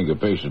when I think a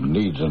patient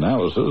needs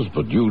analysis,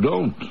 but you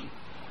don't.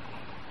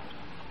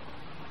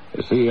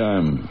 You see,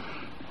 I'm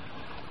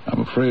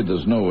afraid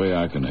there's no way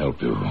I can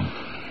help you.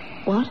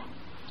 What?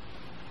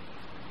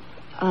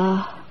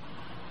 I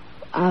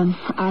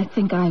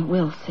think I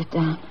will sit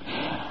down.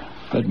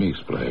 Let me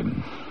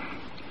explain.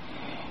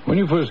 When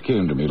you first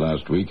came to me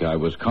last week, I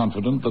was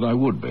confident that I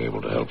would be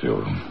able to help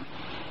you.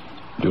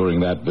 During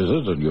that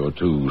visit and your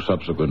two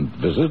subsequent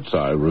visits,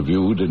 I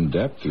reviewed in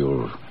depth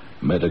your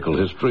medical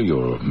history,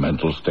 your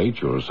mental state,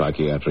 your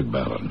psychiatric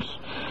balance.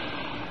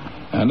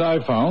 And I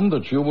found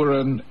that you were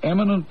an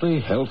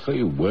eminently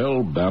healthy,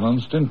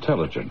 well-balanced,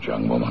 intelligent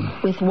young woman.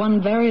 With one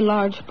very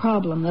large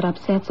problem that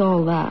upsets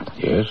all that.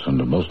 Yes,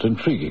 and a most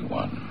intriguing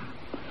one.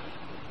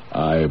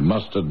 I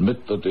must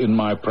admit that in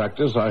my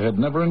practice I had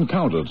never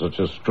encountered such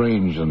a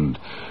strange and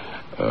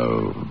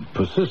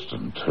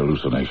persistent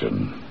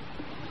hallucination.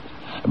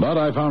 But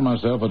I found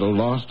myself at a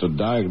loss to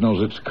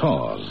diagnose its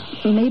cause.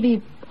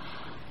 Maybe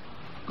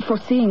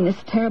foreseeing this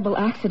terrible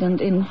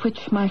accident in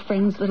which my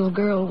friend's little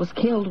girl was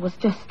killed was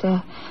just,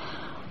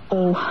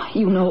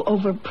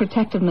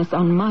 overprotectiveness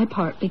on my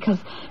part, because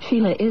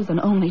Sheila is an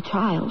only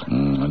child.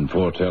 And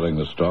foretelling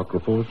the stock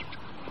report?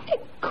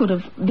 Could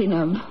have been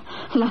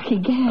lucky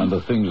guess. And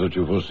the things that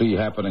you foresee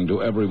happening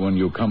to everyone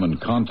you come in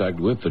contact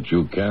with that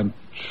you can't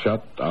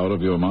shut out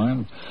of your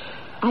mind?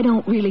 I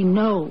don't really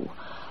know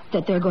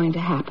that they're going to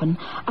happen.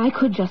 I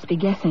could just be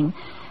guessing.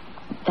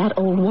 That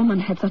old woman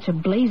had such a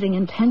blazing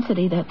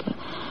intensity that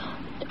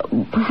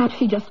perhaps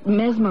she just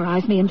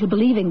mesmerized me into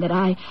believing that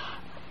I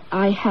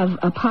have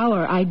a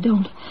power I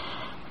don't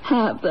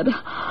have, that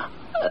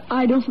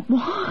I don't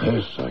want.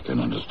 Yes, I can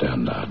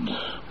understand that.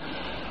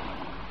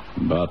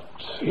 But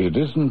it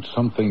isn't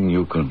something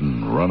you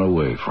can run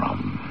away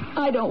from.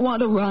 I don't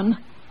want to run.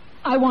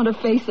 I want to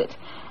face it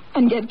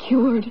and get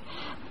cured.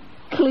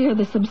 Clear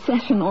this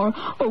obsession or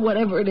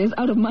whatever it is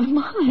out of my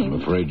mind.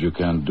 I'm afraid you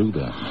can't do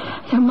that.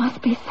 There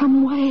must be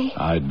some way.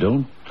 I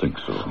don't think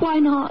so. Why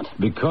not?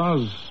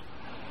 Because,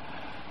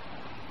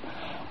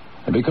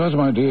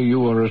 my dear,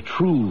 you are a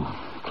true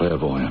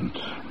clairvoyant.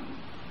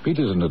 It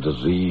isn't a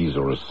disease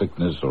or a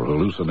sickness or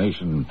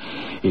hallucination.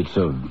 It's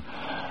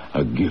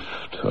a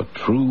gift, a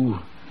true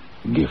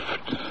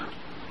gift.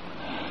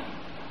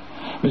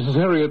 Mrs.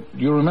 Harriet,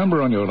 you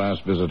remember on your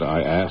last visit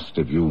I asked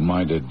if you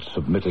minded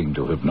submitting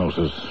to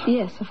hypnosis?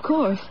 Yes, of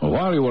course. Well,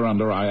 while you were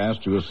under, I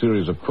asked you a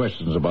series of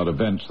questions about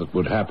events that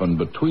would happen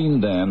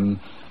between then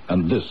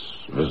and this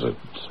visit.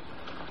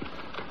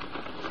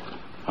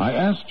 I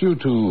asked you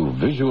to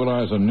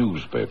visualize a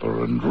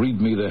newspaper and read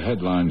me the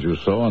headlines you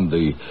saw and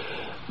the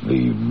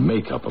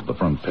makeup of the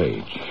front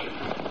page.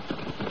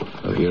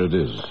 Well, here it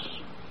is.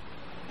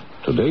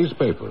 Today's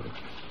paper.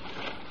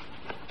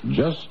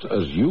 Just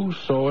as you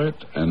saw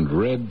it and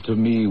read to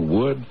me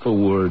word for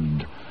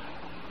word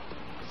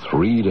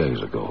 3 days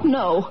ago.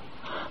 No.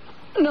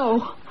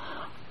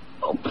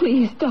 Oh,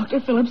 please, Dr.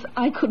 Phillips,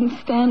 I couldn't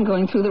stand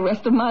going through the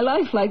rest of my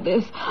life like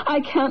this. I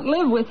can't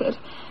live with it.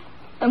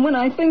 And when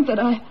I think that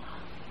I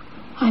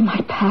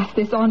might pass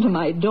this on to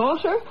my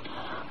daughter,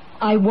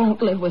 I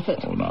won't live with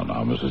it. Oh, now,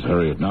 Mrs.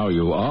 Harriet, now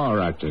you are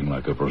acting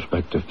like a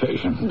prospective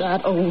patient.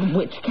 That old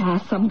witch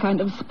cast some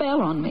kind of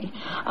spell on me.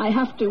 I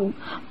have to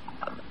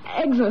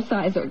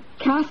exorcise her,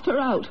 cast her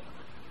out.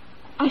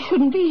 I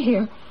shouldn't be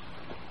here.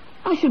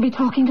 I should be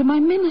talking to my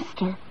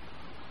minister.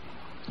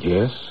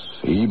 Yes,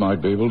 he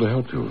might be able to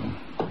help you.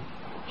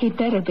 He'd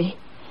better be.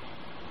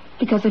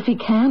 Because if he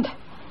can't,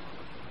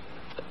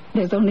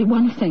 there's only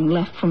one thing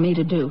left for me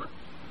to do.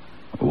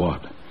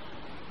 What?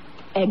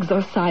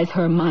 Exorcise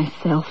her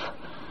myself.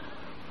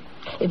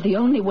 If the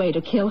only way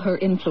to kill her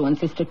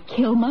influence is to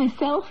kill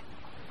myself,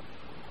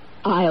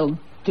 I'll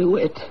do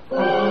it.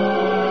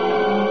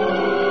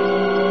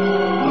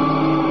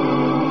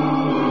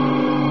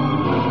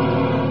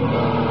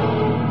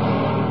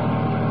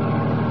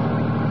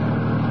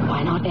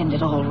 Why not end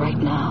it all right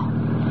now?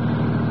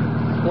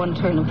 One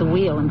turn of the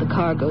wheel and the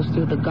car goes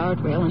through the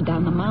guardrail and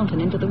down the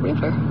mountain into the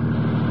river.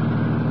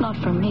 Not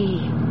for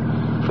me.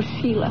 For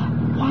Sheila.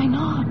 Why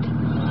not?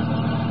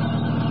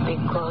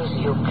 Because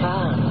you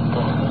can't.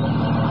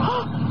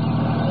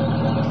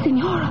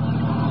 Signora.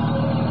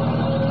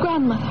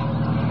 Grandmother.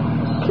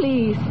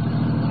 Please,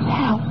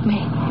 help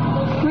me.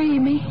 Free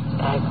me.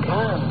 I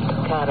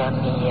can't, cara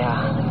mia.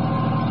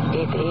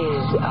 It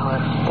is our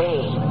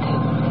fate.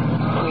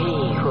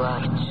 We who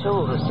are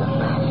chosen.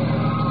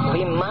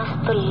 We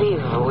must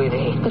live with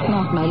it. But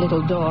not my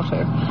little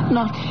daughter.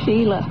 Not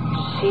Sheila.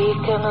 She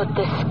cannot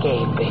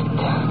escape it.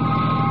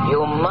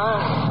 You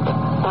must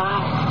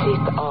pass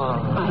it on.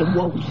 I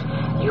won't.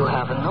 You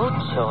have no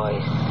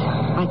choice.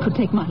 I could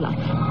take my life.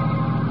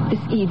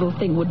 This evil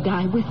thing would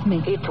die with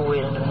me. It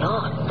will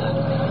not.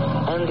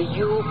 And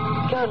you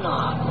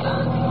cannot.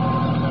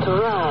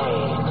 Try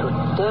to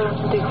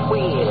turn the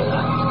wheel.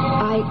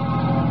 I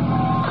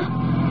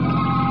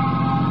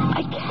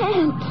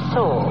can't.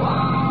 So,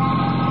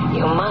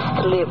 you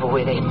must live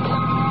with it.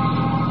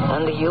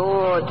 And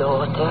your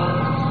daughter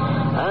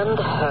and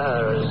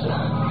hers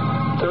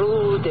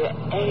through the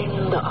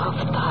end of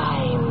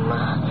time,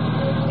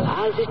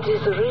 as it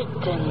is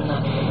written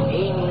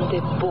in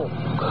the book.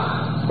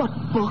 What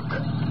book?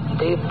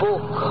 The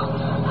book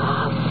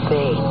of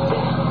fate.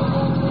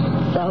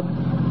 The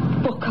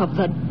book of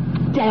the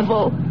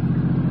devil.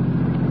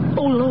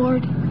 Oh,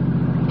 Lord,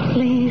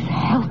 please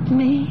help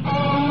me.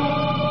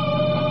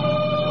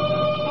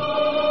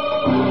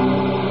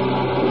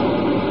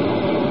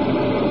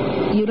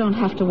 You don't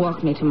have to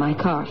walk me to my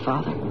car,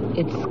 Father.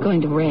 It's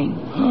going to rain.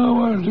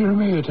 Oh, well, dear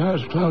me, it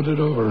has clouded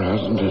over,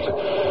 hasn't it?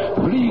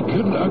 Bleak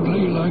and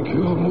ugly like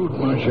your mood,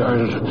 my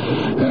child.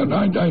 And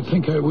I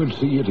think I will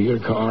see you to your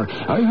car.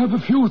 I have a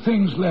few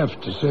things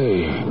left to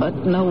say.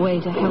 But no way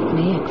to help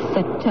me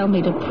except tell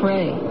me to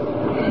pray.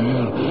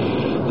 Well,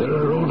 there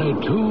are only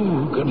two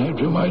who can help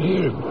you, my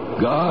dear.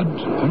 God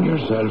and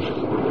yourself.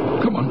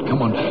 Come on.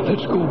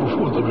 Let's go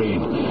before the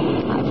rain.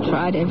 I've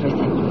tried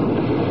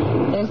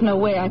everything. There's no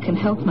way I can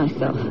help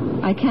myself.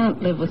 I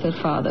can't live with it,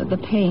 Father. The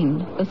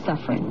pain, the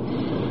suffering.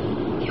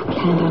 You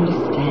can't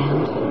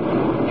understand.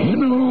 You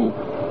know,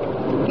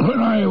 when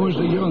I was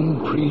a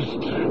young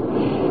priest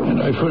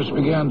and I first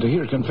began to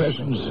hear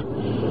confessions,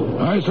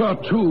 I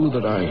thought, too,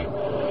 that I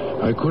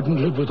I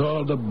couldn't live with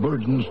all the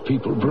burdens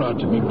people brought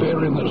to me,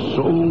 bearing their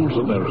souls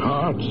and their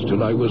hearts,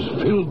 till I was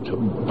filled to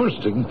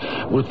bursting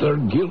with their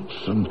guilt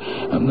and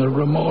their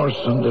remorse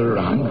and their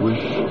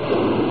anguish.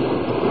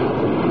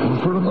 And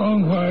for a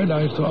long while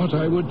I thought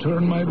I would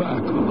turn my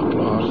back on the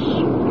cross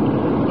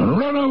and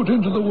run out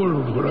into the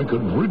world where I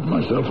could rid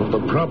myself of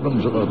the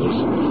problems of others.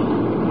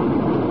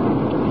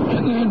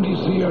 And then, you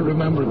see, I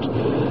remembered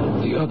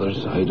the other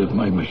side of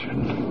my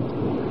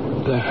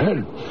mission. The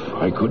help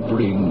I could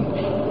bring,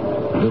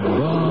 the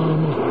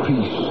balm of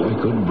peace I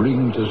could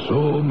bring to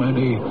so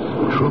many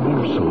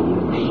troubled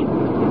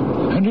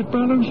souls. And it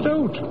balanced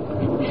out.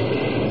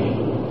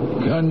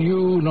 Can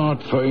you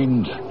not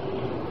find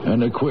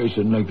an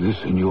equation like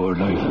this in your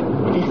life?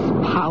 This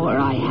power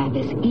I have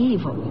is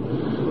evil.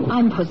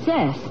 I'm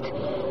possessed.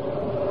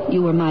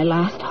 You were my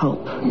last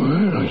hope.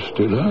 Well, I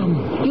still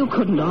am. You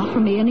couldn't offer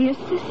me any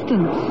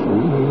assistance.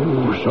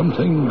 Oh,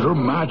 something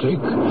dramatic,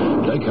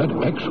 like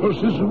an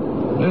exorcism?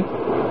 Eh?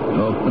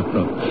 No.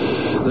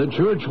 The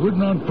church would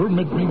not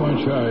permit me,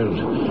 my child,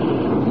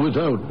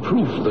 without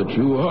proof that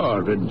you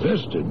are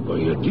invested by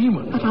a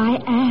demon. But I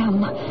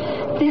am.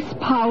 This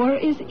power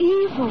is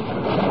evil.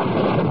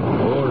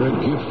 Or a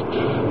gift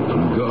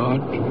from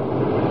God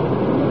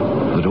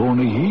that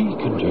only He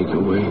can take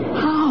away.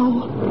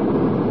 How?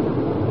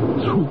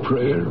 Through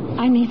prayer.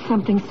 I need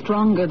something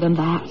stronger than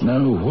that.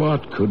 Now,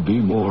 what could be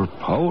more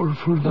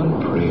powerful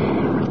than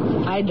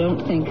prayer? I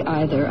don't think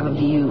either of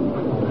you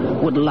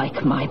would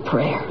like my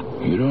prayer.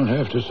 You don't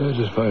have to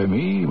satisfy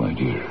me, my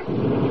dear.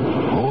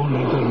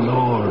 Only the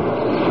Lord.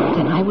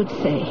 Then I would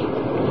say,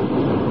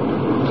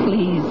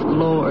 please,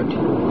 Lord,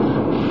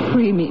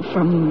 free me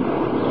from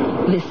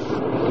this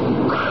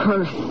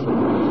curse.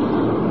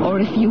 Or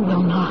if you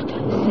will not,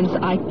 since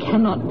I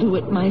cannot do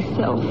it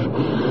myself,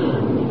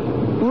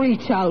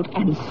 reach out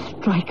and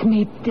strike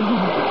me dead.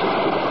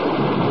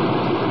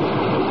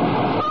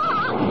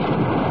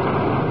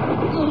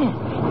 Oh,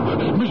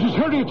 Mrs.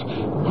 Harriet!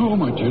 Oh,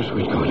 my dear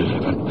sweet God in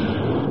heaven.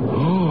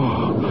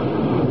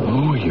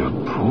 Oh, you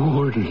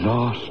poor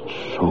lost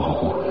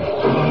soul.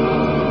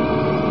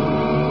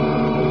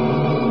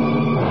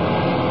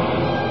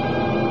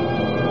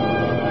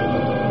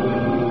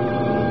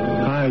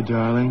 Hi,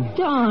 darling.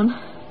 Don.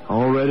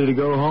 All ready to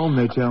go home,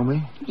 they tell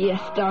me.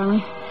 Yes,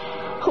 darling.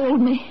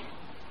 Hold me.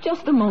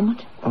 Just a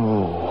moment.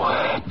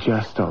 Oh,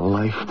 just a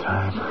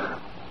lifetime.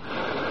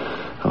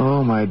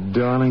 Oh, my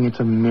darling, it's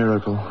a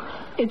miracle.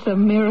 It's a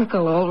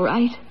miracle, all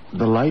right.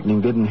 The lightning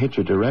didn't hit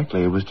you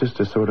directly. It was just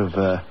a sort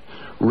of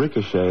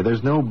ricochet.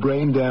 There's no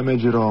brain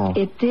damage at all.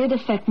 It did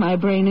affect my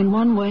brain in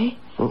one way.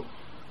 Well,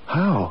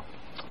 how?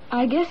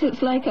 I guess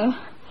it's like a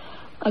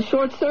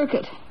short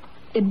circuit.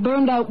 It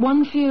burned out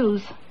one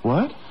fuse.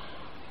 What?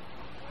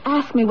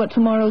 Ask me what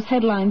tomorrow's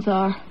headlines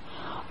are.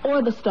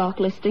 Or the stock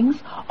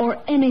listings,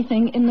 or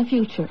anything in the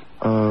future.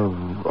 All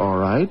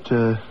right.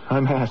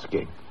 I'm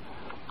asking.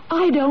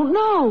 I don't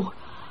know.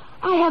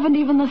 I haven't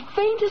even the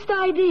faintest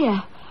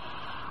idea.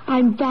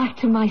 I'm back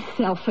to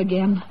myself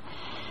again.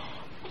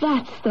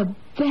 That's the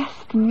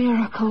best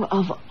miracle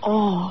of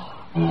all.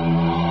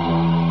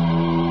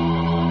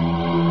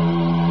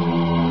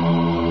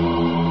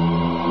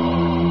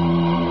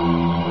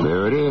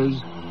 There it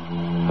is.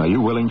 Are you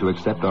willing to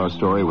accept our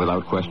story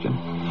without question?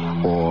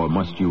 Or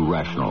must you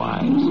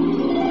rationalize?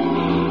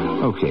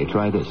 Okay,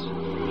 try this.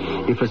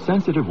 If a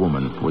sensitive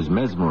woman was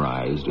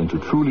mesmerized into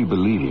truly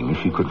believing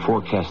she could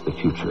forecast the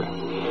future,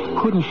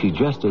 couldn't she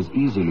just as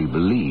easily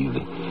believe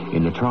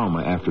in the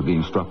trauma after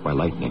being struck by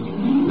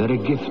lightning, that a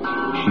gift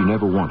she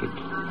never wanted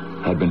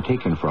had been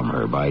taken from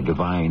her by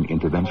divine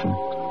intervention?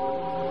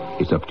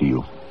 It's up to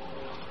you.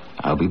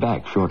 I'll be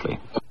back shortly.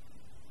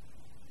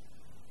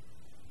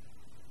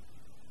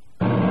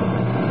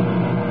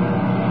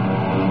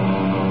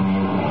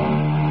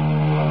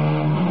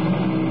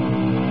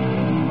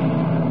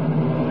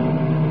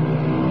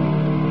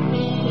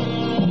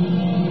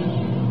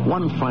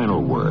 One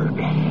final word.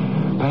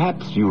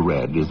 Perhaps you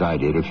read, as I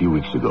did a few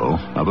weeks ago,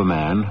 of a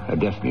man, a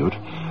deaf-mute,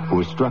 who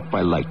was struck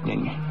by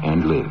lightning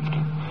and lived.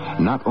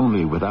 Not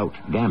only without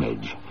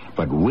damage,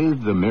 but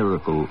with the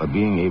miracle of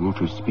being able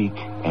to speak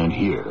and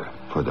hear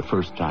for the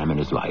first time in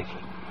his life.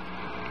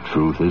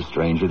 Truth is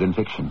stranger than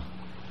fiction.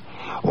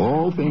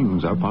 All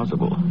things are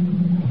possible.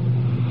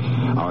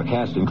 Our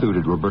cast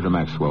included Roberta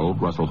Maxwell,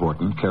 Russell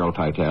Horton, Carol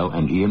Teitel,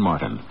 and Ian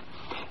Martin.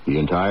 The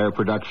entire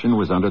production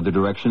was under the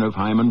direction of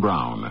Hyman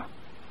Brown.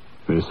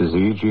 This is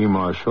E.G.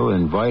 Marshall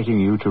inviting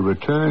you to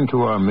return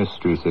to our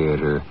Mystery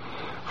Theater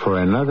for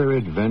another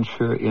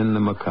adventure in the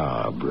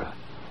macabre.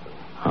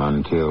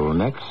 Until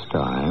next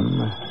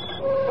time,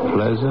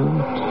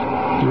 pleasant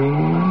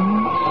dreams.